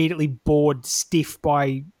immediately bored stiff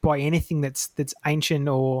by anything that's ancient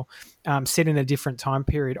or set in a different time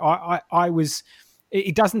period,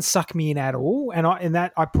 it doesn't suck me in at all, and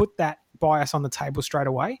I put that bias on the table straight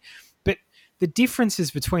away. But the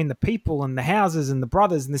differences between the people and the houses and the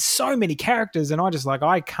brothers, and there's so many characters, and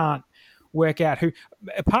I can't work out who,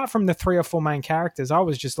 apart from the 3 or 4 main characters, I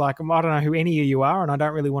was just like, I don't know who any of you are, and I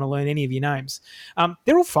don't really want to learn any of your names.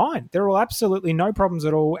 They're all fine. They're all absolutely no problems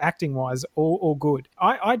at all, acting-wise, all good.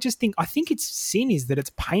 I think its sin is that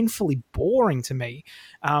it's painfully boring to me.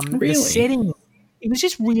 Really? The setting, it was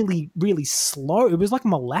just really, really slow. It was like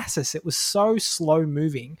molasses. It was so slow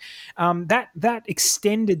moving. That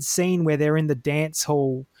extended scene where they're in the dance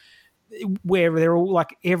hall, where they're all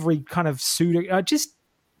like every kind of suit, just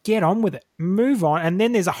get on with it, move on. And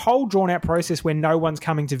then there's a whole drawn out process where no one's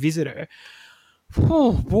coming to visit her.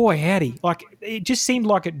 Oh boy, howdy. Like, it just seemed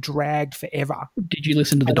like it dragged forever. Did you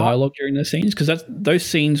listen to the dialogue during those scenes? Because those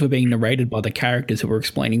scenes were being narrated by the characters who were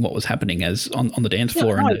explaining what was happening as on the dance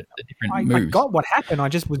floor and the different moves. I got what happened. I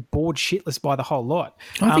just was bored shitless by the whole lot.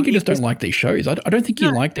 I think you just don't like these shows. I don't think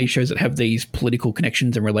you like these shows that have these political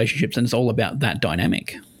connections and relationships, and it's all about that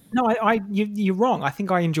dynamic. No, you're wrong. I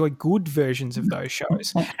think I enjoy good versions of those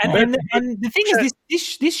shows. And the thing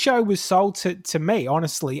is, this show was sold to me,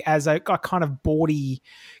 honestly, as a kind of bawdy,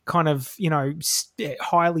 kind of,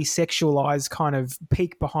 highly sexualized kind of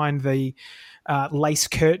peek behind the lace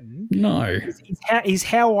curtain. No. Is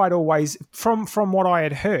how I'd always, from what I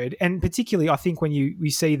had heard, and particularly I think when we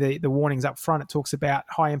see the warnings up front, it talks about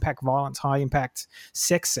high-impact violence, high-impact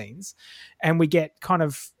sex scenes, and we get kind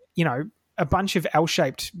of, a bunch of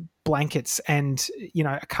L-shaped blankets and,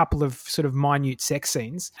 a couple of sort of minute sex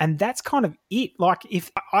scenes. And that's kind of it. Like, if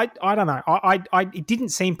I don't know, it didn't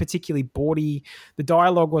seem particularly bawdy. The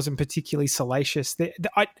dialogue wasn't particularly salacious.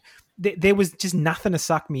 There was just nothing to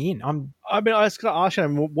suck me in. I was going to ask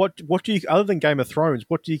you, what do you, other than Game of Thrones,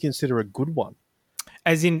 what do you consider a good one?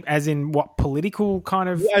 As in what, political kind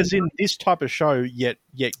of? As in this type of show, yet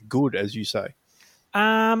good, as you say.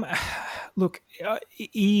 Look,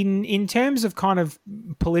 in terms of kind of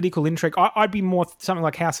political intrigue, I'd be more something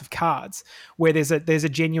like House of Cards, where there's a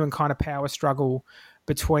genuine kind of power struggle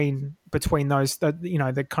between those,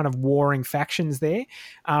 the kind of warring factions there.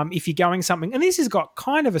 If you're going something, and this has got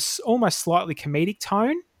kind of a almost slightly comedic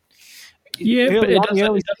tone. Yeah, but it does it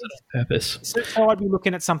on purpose. So I'd be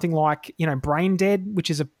looking at something like, Brain Dead, which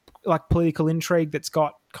is a like political intrigue that's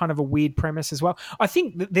got kind of a weird premise as well. I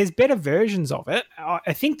think there's better versions of it.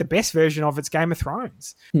 I think the best version of it's Game of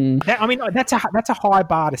Thrones. That's a high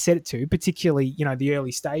bar to set it to, particularly, the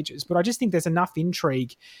early stages. But I just think there's enough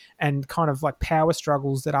intrigue and kind of like power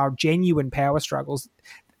struggles that are genuine power struggles.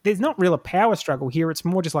 There's not really a power struggle here. It's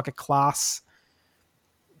more just like a class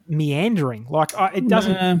meandering. Like it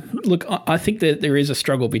doesn't. Look, I think that there is a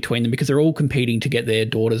struggle between them because they're all competing to get their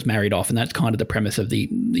daughters married off, and that's kind of the premise of the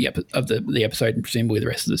episode, and presumably the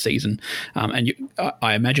rest of the season.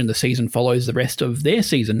 I imagine the season follows the rest of their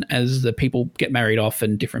season as the people get married off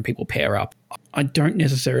and different people pair up. I don't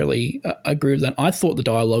necessarily agree with that. I thought the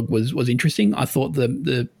dialogue was interesting. I thought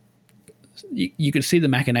you could see the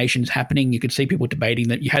machinations happening. You could see people debating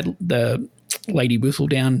that. You had the Lady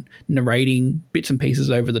Whistledown narrating bits and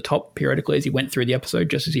pieces over the top periodically as he went through the episode,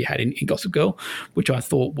 just as he had in Gossip Girl, which I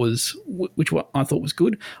thought was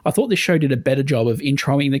good. I thought this show did a better job of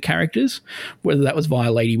introing the characters, whether that was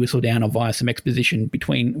via Lady Whistledown or via some exposition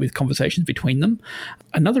with conversations between them.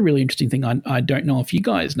 Another really interesting thing I don't know if you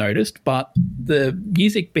guys noticed, but the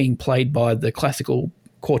music being played by the classical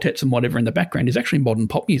quartets and whatever in the background is actually modern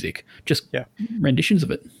pop music, just renditions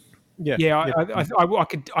of it.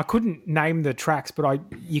 I couldn't name the tracks, but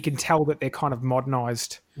you can tell that they're kind of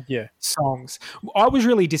modernized songs. I was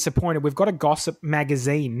really disappointed. We've got a gossip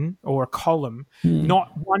magazine or a column,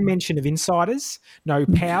 not one mention of insiders, no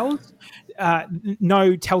pals,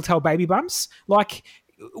 no telltale baby bumps. Like,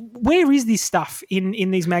 where is this stuff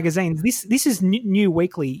in these magazines? This is New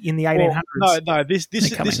Weekly in the 1800s. No, this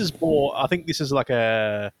is more. I think this is like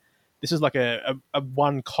a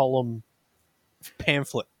one column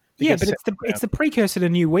pamphlet. Yeah, but it's the precursor to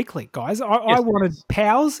New Weekly, guys. I wanted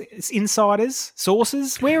pals, insiders,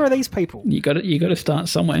 sources. Where are these people? You got to start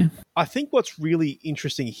somewhere. I think what's really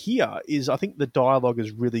interesting here is I think the dialogue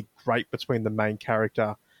is really great between the main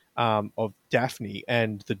character of Daphne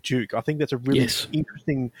and the Duke. I think that's a really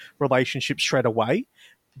interesting relationship straight away.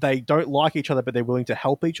 They don't like each other, but they're willing to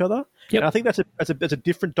help each other. Yep. And I think that's a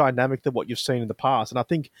different dynamic than what you've seen in the past. And I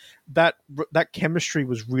think that chemistry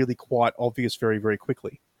was really quite obvious very, very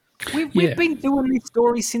quickly. We've been doing this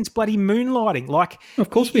story since bloody Moonlighting. Like,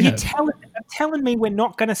 of course we have. Telling me we're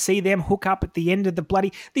not going to see them hook up at the end of the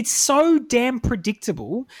bloody. It's so damn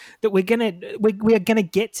predictable that we're gonna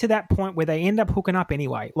get to that point where they end up hooking up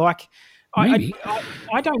anyway. Like, I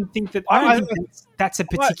don't think that. I don't think that's a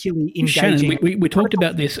particularly engaging. Shannon, we talked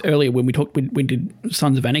about this earlier when we did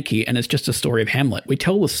Sons of Anarchy, and it's just a story of Hamlet. We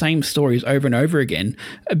tell the same stories over and over again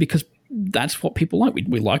because that's what people like.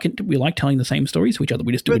 We like it. We like telling the same stories to each other.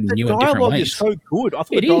 We just do it in new and different ways. The dialogue is so good. I thought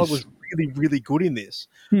the dialogue was really, really good in this.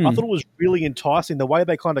 I thought it was really enticing, the way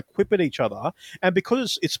they kind of quip at each other. And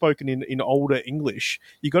because it's spoken in older English,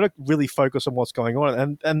 you got to really focus on what's going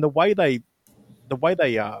on. And the way they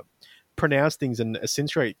pronounce things and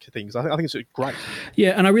accentuate things, I think it's great. Yeah,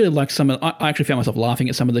 and I really like I actually found myself laughing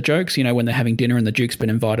at some of the jokes, when they're having dinner and the Duke's been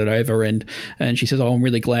invited over and she says, "Oh, I'm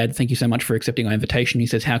really glad. Thank you so much for accepting my invitation." He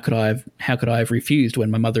says, How could I have refused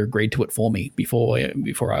when my mother agreed to it for me before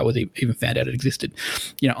I was even found out it existed?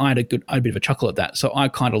 I had a bit of a chuckle at that. So I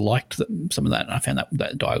kind of liked some of that, and I found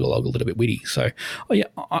that dialogue a little bit witty. So,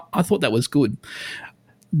 I thought that was good.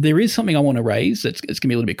 There is something I want to raise that's going to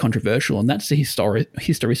be a little bit controversial, and that's the historical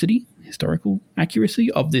accuracy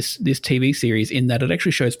of this TV series, in that it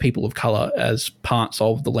actually shows people of colour as parts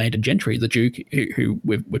of the landed gentry. The Duke, who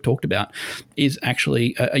we've talked about, is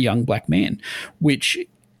actually a young black man, which,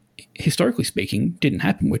 historically speaking, didn't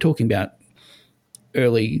happen. We're talking about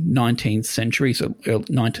early 19th century, so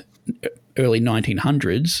early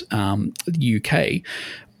 1900s, UK.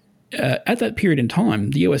 At that period in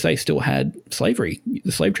time, the USA still had slavery.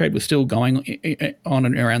 The slave trade was still going on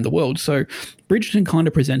and around the world. So Bridgerton kind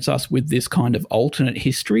of presents us with this kind of alternate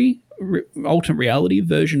history, alternate reality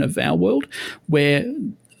version of our world, where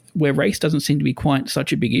race doesn't seem to be quite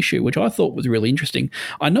such a big issue, which I thought was really interesting.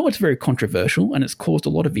 I know it's very controversial and it's caused a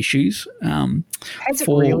lot of issues. Has it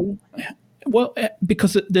really? Well,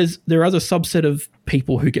 because there are other subset of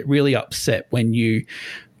people who get really upset when you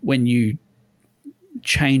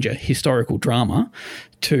change a historical drama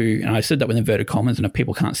to, and I said that with inverted commas, and if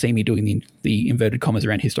people can't see me doing the inverted commas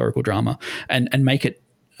around historical drama, and make it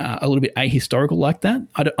a little bit ahistorical like that.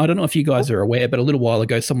 I don't know if you guys are aware, but a little while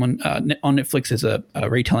ago, someone on Netflix has a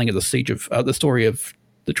retelling of the story of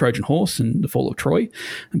the Trojan horse and the fall of Troy,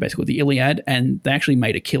 and basically the Iliad, and they actually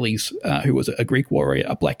made Achilles, who was a Greek warrior,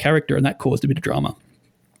 a black character, and that caused a bit of drama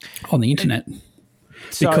on the internet.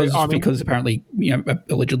 Because apparently,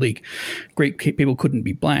 allegedly Greek people couldn't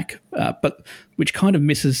be black, but which kind of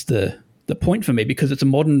misses the point for me, because it's a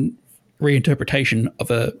modern reinterpretation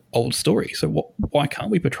of a old story. So why can't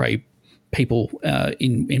we portray people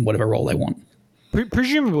in whatever role they want?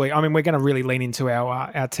 Presumably, we're going to really lean into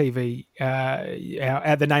our TV,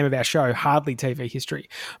 the name of our show, Hardly TV History.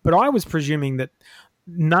 But I was presuming that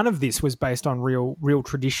none of this was based on real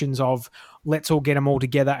traditions of let's all get them all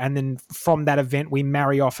together, and then from that event we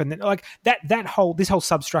marry off, and then like this whole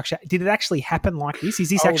substructure. Did it actually happen like this? Is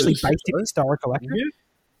this actually based in historical accurate? Yeah.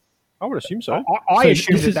 I would assume so. I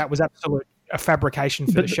assumed that was absolute a fabrication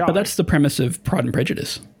for the show. But that's the premise of Pride and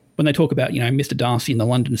Prejudice. When they talk about, Mr. Darcy in the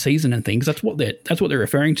London season and things, that's what they're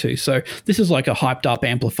referring to. So this is like a hyped up,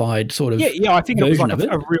 amplified sort of I think it was like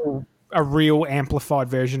a real amplified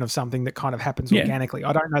version of something that kind of happens organically.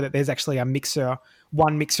 I don't know that there's actually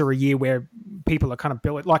one mixer a year where people are kind of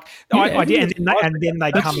billing like I did, and then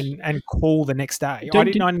they come in and call the next day. Do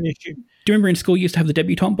you remember in school you used to have the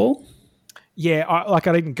debutante ball? Yeah, I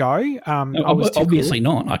didn't go. I was obviously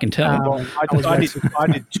not. I can tell. I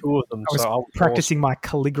did two of them. I was practicing my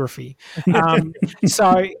calligraphy.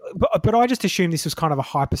 But I just assumed this was kind of a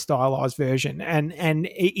hyper stylized version, and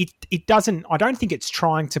it doesn't. I don't think it's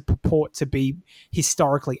trying to purport to be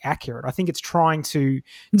historically accurate. I think it's trying to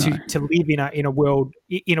live in a world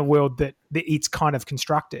that it's kind of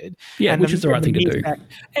constructed. Yeah, which is the right thing to do.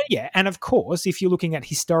 And of course, if you're looking at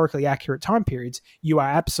historically accurate time periods, you are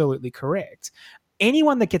absolutely correct.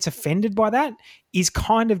 Anyone that gets offended by that is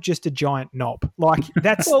kind of just a giant knob. Like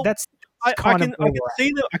I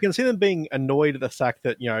can see them being annoyed at the fact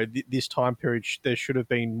that this time period there should have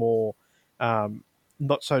been more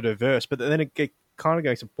not so diverse, but then it kind of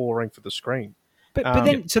gets boring for the screen. But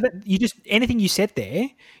then so that you just anything you said there,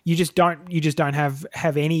 you just don't have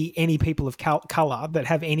any people of color that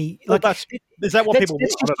have any like. Well, is that what people?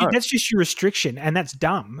 That's just your restriction, and that's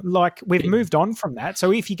dumb. Like we've moved on from that.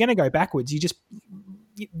 So if you're going to go backwards, you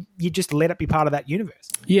just let it be part of that universe.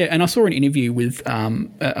 Yeah, and I saw an interview with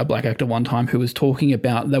a black actor one time who was talking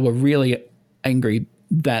about they were really angry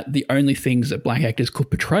that the only things that black actors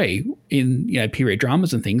could portray in period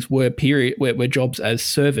dramas and things were jobs as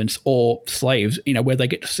servants or slaves, where they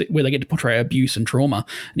get to portray abuse and trauma.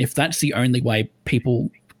 And if that's the only way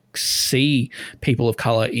people see people of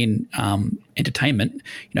color in entertainment,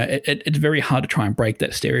 it's very hard to try and break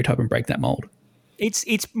that stereotype and break that mold.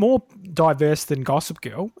 It's more diverse than Gossip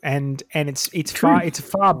Girl, and it's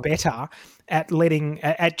far better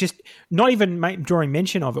at just not even drawing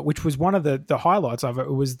mention of it, which was one of the highlights of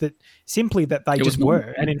it, was that simply that they just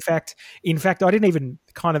were. And in fact, I didn't even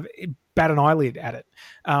kind of bat an eyelid at it.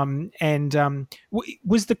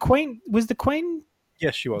 Was the Queen?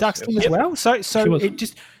 Yes, she was. Duxton as well. So it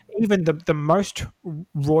just. Even the most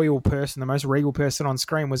royal person, the most regal person on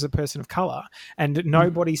screen was a person of color, and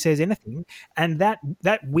nobody says anything, and that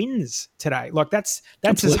wins today. Like that's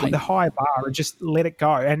the high bar, and just let it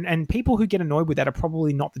go. And people who get annoyed with that are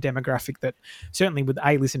probably not the demographic that certainly would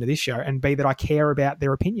A, listen to this show, and B, that I care about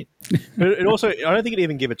their opinion. It also, I don't think it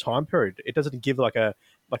even give a time period. It doesn't give like a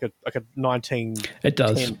 19. It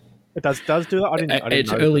does. 10. It does do that? I didn't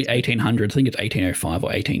it's know early 1800s. I think it's 1805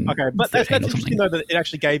 or 18. Okay, but that's interesting though that it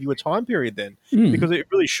actually gave you a time period then, because it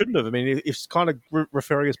really shouldn't have. I mean, it's kind of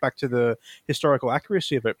referring us back to the historical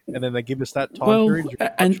accuracy of it, and then they give us that time period.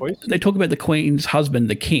 And they talk about the Queen's husband,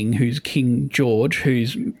 the King, who's King George,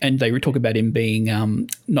 and they talk about him being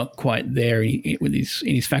not quite there in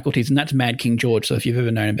his faculties, and that's Mad King George. So if you've ever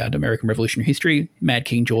known about American Revolutionary history, Mad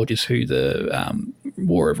King George is who the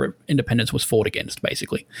War of Independence was fought against,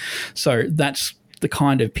 basically. So that's the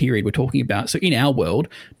kind of period we're talking about. So in our world,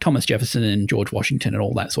 Thomas Jefferson and George Washington and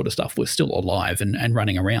all that sort of stuff was still alive and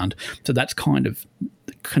running around. So that's kind of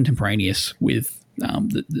contemporaneous with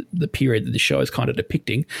the period that the show is kind of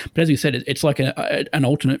depicting. But as you said, it's like an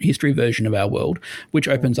alternate history version of our world, which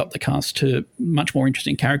opens up the cast to much more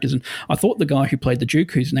interesting characters. And I thought the guy who played the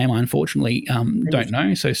Duke, whose name I unfortunately don't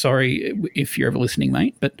know, so sorry if you're ever listening,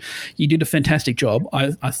 mate, but you did a fantastic job.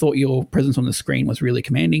 I thought your presence on the screen was really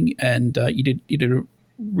commanding, and you did a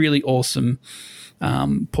really awesome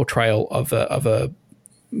portrayal of a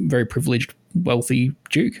very privileged, wealthy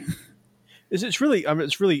Duke. It's really a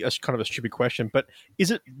kind of a stupid question, but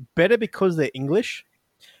is it better because they're English?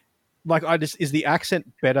 Like, is the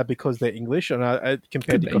accent better because they're English? And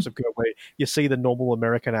compared to Gossip Girl, where you see the normal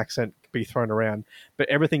American accent be thrown around, but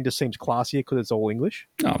everything just seems classier because it's all English.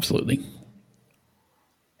 Oh, absolutely.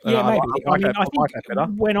 Yeah, maybe. I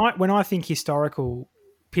think when I think historical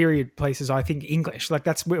period pieces, I think English. Like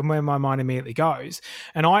that's where my mind immediately goes.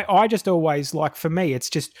 And I just always, like, for me, it's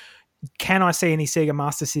just, can I see any Sega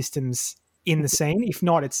Master Systems in the scene? If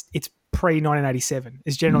not, it's pre-1987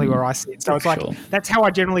 is generally where I see it. So it's like, that's how I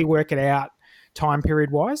generally work it out time period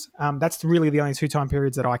wise. That's really the only two time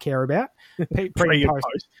periods that I care about, pre and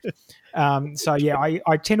post. So yeah,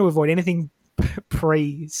 I tend to avoid anything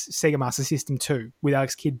pre-Sega Master System 2 with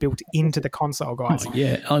Alex Kidd built into the console, guys. Oh,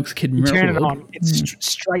 yeah, Alex Kidd. You turn it on, it's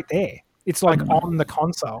straight there. It's like on the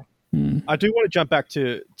console. I do want to jump back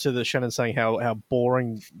to the Shannon saying how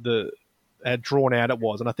boring drawn out it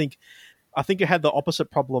was, and I think it had the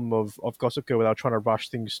opposite problem of Gossip Girl, where they were trying to rush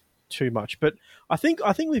things too much. But I think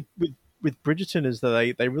with Bridgerton is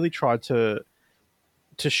that they really tried to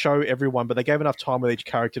show everyone, but they gave enough time with each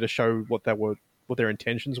character to show what their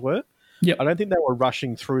intentions were. Yep. I don't think they were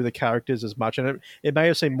rushing through the characters as much, and it may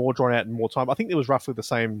have seemed more drawn out and more time. I think it was roughly the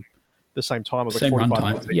same time. It was same like 45 runtime.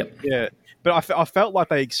 minutes. Yep. Yeah, but I felt like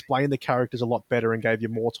they explained the characters a lot better and gave you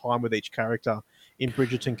more time with each character in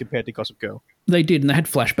Bridgerton compared to Gossip Girl. They did, and they had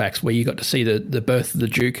flashbacks where you got to see the birth of the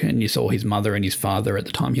Duke, and you saw his mother and his father at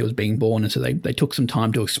the time he was being born, and so they took some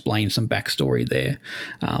time to explain some backstory there,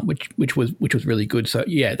 which was really good. So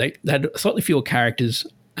yeah, they had slightly fewer characters.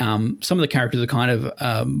 Some of the characters are kind of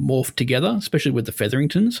morphed together, especially with the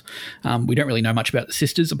Featheringtons. We don't really know much about the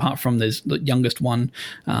sisters, apart from there's the youngest one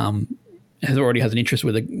already has an interest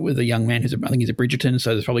with a young man I think he's a Bridgerton,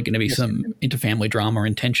 so there's probably going to be some interfamily drama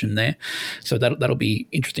and tension there. So that'll be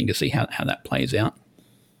interesting to see how that plays out.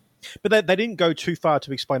 But they didn't go too far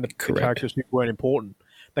to explain the characters who weren't important.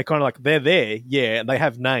 They kind of like, they're there, yeah, and they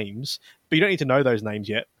have names, but you don't need to know those names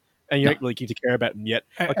yet, and you don't really need to care about them yet.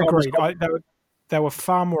 Like, agreed. They were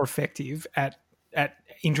far more effective at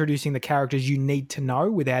introducing the characters you need to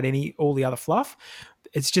know without all the other fluff.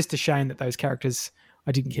 It's just a shame that those characters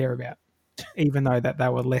I didn't care about, even though that they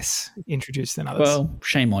were less introduced than others. Well,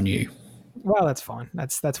 shame on you. Well, that's fine.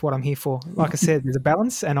 That's what I'm here for. Like I said, there's a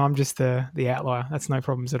balance, and I'm just the outlier. That's no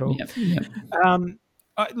problems at all. Yep.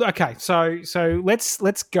 Okay, so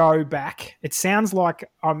let's go back. It sounds like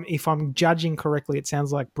if I'm judging correctly, it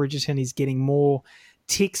sounds like Bridgerton is getting more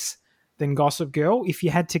ticks than Gossip Girl. If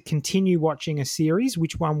you had to continue watching a series,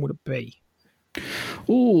 which one would it be?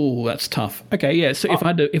 Ooh, that's tough. Okay, yeah. So if I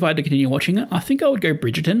had to continue watching it, I think I would go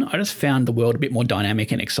Bridgerton. I just found the world a bit more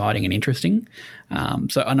dynamic and exciting and interesting.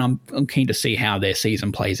 And I'm keen to see how their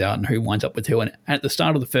season plays out and who winds up with who. And at the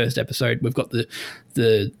start of the first episode, we've got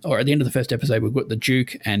or at the end of the first episode, we've got the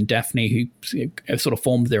Duke and Daphne who have sort of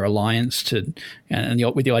formed their alliance with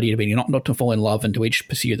the idea of being not to fall in love and to each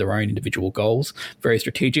pursue their own individual goals. Very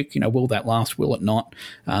strategic. Will that last? Will it not?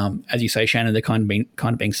 As you say, Shannon, they're kind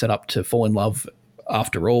of being set up to fall in love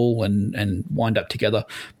after all and wind up together.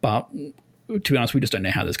 But to be honest, we just don't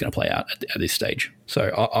know how this is going to play out at this stage.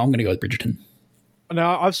 So I'm going to go with Bridgerton.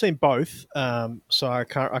 Now, I've seen both, so I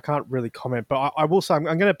can't really comment. But I will say I'm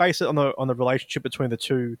going to base it on the relationship between the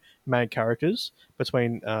two main characters,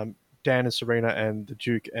 between Dan and Serena and the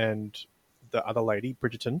Duke and the other lady,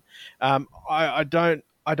 Bridgerton.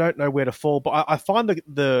 I don't know where to fall, but I find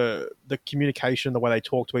the communication, the way they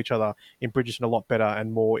talk to each other in Bridgerton a lot better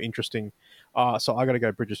and more interesting. So I got to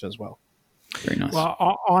go Bridgerton as well. Very nice.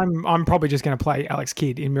 Well, I'm probably just going to play Alex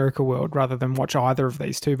Kidd in Miracle World rather than watch either of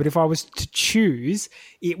these two. But if I was to choose,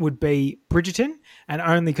 it would be Bridgerton, and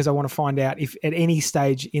only because I want to find out if at any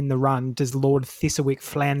stage in the run does Lord Thistlewick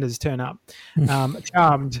Flanders turn up.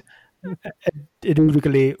 Charmed.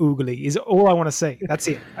 Oogly is all I want to see. That's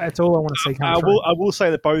it. That's all I want to see. I will say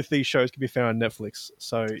that both these shows can be found on Netflix.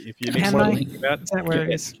 So if you need to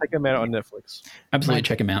check them out on Netflix. Absolutely,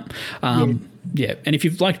 check them out. Yeah, and if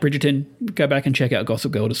you've liked Bridgerton, go back and check out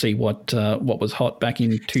Gossip Girl to see what was hot back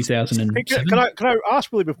in 2007. Can I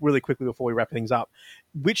ask really quickly before we wrap things up?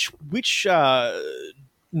 Which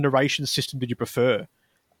narration system did you prefer?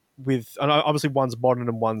 With, and obviously one's modern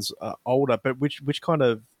and one's older, but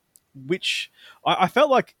I felt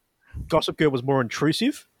like Gossip Girl was more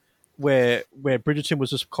intrusive, where Bridgerton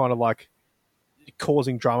was just kind of like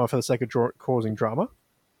causing drama for the sake of causing drama.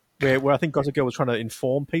 Where I think Gossip Girl was trying to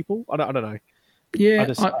inform people. I don't know. Yeah,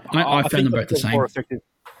 I found them both the same. More effective.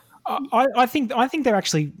 I think they're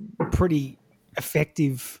actually pretty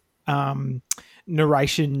effective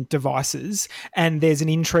narration devices, and there's an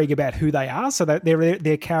intrigue about who they are, so that they're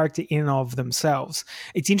their character in and of themselves.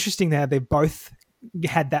 It's interesting that they've both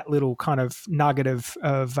had that little kind of nugget of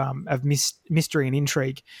mystery and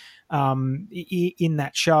intrigue in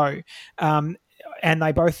that show, and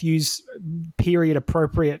they both use period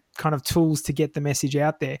appropriate kind of tools to get the message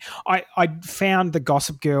out there. I found the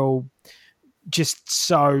Gossip Girl just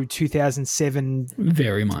so 2007,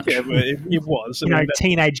 very much. Yeah, it was.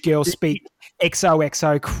 Teenage girls speak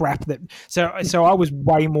XOXO crap. So I was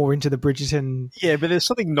way more into the Bridgerton. Yeah, but there's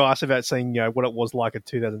something nice about seeing what it was like in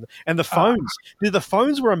 2000. And the phones, the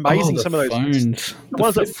phones were amazing. Some of those phones, the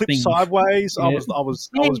ones that flip sideways. Yeah.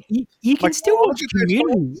 You can still watch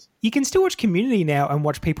Community. You can still watch Community now and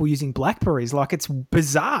watch people using Blackberries. Like, it's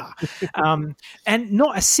bizarre. And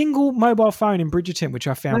not a single mobile phone in Bridgerton, which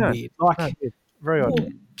I found weird. Like, very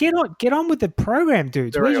odd. get on with the program,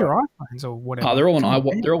 dudes. Very Where's your iPhones or whatever? They're all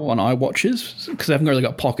on iWatches because they haven't really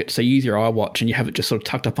got pockets. So you use your iWatch and you have it just sort of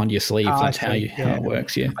tucked up under your sleeve. That's how it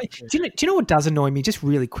works. Yeah. Do you know what does annoy me? Just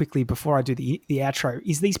really quickly before I do the outro,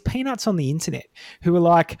 is these peanuts on the internet who are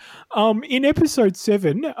like, in episode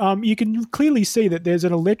 7, you can clearly see that there's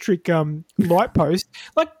an electric light post.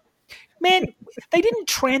 Like, man, they didn't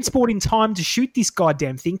transport in time to shoot this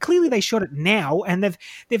goddamn thing. Clearly, they shot it now, and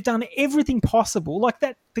they've done everything possible. Like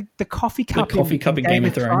that, the coffee cup. In Game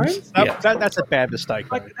of Thrones. That's a bad mistake.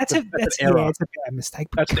 Like, that's an error. It's a bad mistake.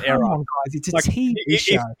 But That's an error, on, guys. It's a like, TV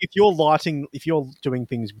show. If you're doing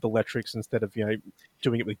things with electrics instead of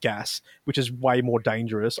doing it with gas, which is way more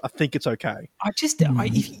dangerous, I think it's okay. If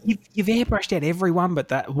you've airbrushed out everyone but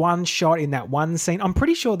that one shot in that one scene. I'm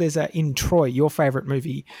pretty sure there's in Troy, your favorite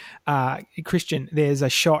movie, Christian. There's a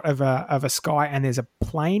shot of a sky and there's a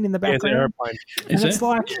plane in the background. There's an airplane. Is it's it?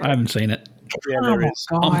 like, I haven't seen it. Yeah, there is.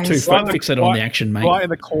 I'm too fixated on the action, mate. Right in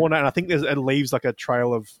the corner, and I think it leaves like a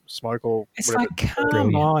trail of smoke or It's whatever. like,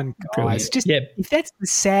 come on, guys. Just if that's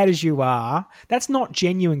as sad as you are, that's not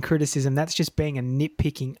genuine criticism. That's just being a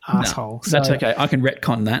nitpicking asshole. That's okay. I can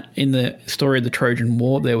retcon that. In the story of the Trojan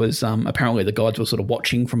War, there was apparently the gods were sort of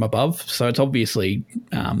watching from above. So it's obviously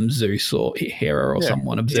Zeus or Hera or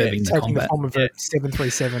someone observing the taking combat. the form of a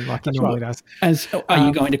 737 like he normally does. Are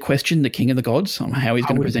you going to question the king of the gods on how he's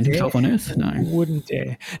going to present himself on Earth? No. Wouldn't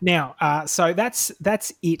dare. Now, so that's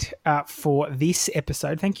it for this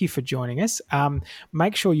episode. Thank you for joining us.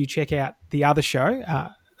 Make sure you check out the other show,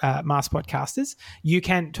 Masked Podcasters. You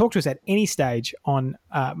can talk to us at any stage on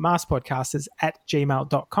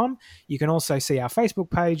maskedpodcasters@gmail.com. You can also see our Facebook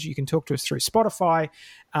page. You can talk to us through Spotify.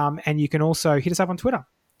 And you can also hit us up on Twitter,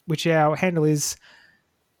 which our handle is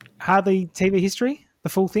Hardly TV History, the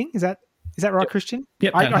full thing. Is that right, Christian?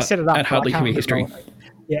 Yep, I set it up. At Hardly TV History.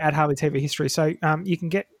 Yeah, at Hardly TV History. So you can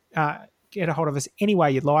get a hold of us any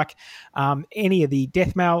way you'd like. Any of the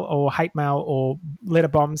death mail or hate mail or letter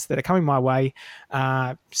bombs that are coming my way,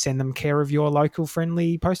 send them care of your local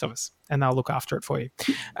friendly post office, and they'll look after it for you.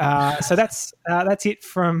 So that's it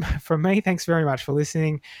from me. Thanks very much for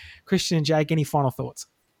listening. Christian and Jake, any final thoughts?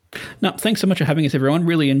 No, thanks so much for having us, everyone.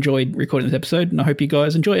 Really enjoyed recording this episode, and I hope you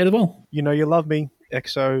guys enjoy it as well. You know you love me.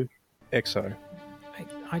 XO.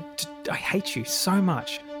 I hate you so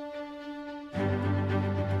much.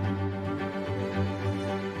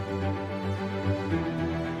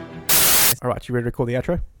 All right, you ready to record the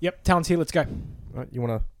outro? Yep, Talon's here. Let's go. All right, you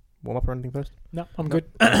want to warm up or anything first? No, I'm good.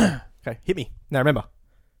 Okay, hit me. Now remember,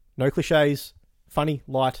 no cliches, funny,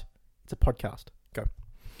 light. It's a podcast. Go.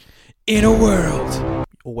 In a world.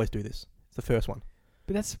 Always do this. It's the first one.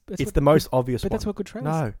 But it's the most obvious one. But that's what good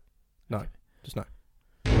trailers. No. Just no.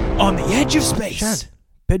 On the edge of space. Shant.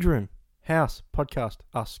 Bedroom. House. Podcast.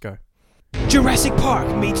 Us. Go. Jurassic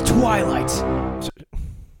Park meets Twilight.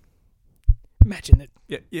 Imagine that.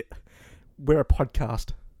 Yeah. We're a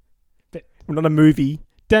podcast. But we're not a movie.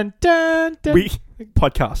 Dun, dun, dun. We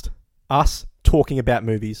podcast. Us talking about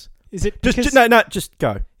movies. Is it just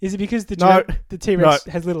go. Is it because the T-Rex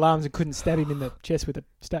has little arms and couldn't stab him in the chest with a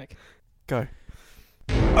stake? Go.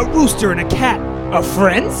 A rooster and a cat are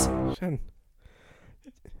friends? Shan,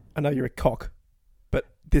 I know you're a cock, but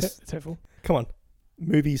this... That's hurtful. Come on.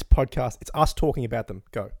 Movies, podcast. It's us talking about them.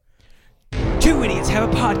 Go. Two idiots have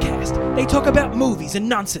a podcast. They talk about movies and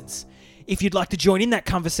nonsense. If you'd like to join in that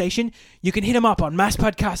conversation, you can hit them up on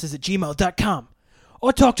maskedpodcasters@gmail.com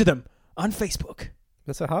or talk to them on Facebook.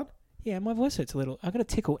 That's so hard? Yeah, my voice hurts a little. I got a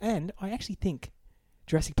tickle, and I actually think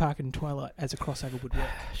Jurassic Park and Twilight as a crossover would work.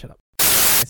 Shut up.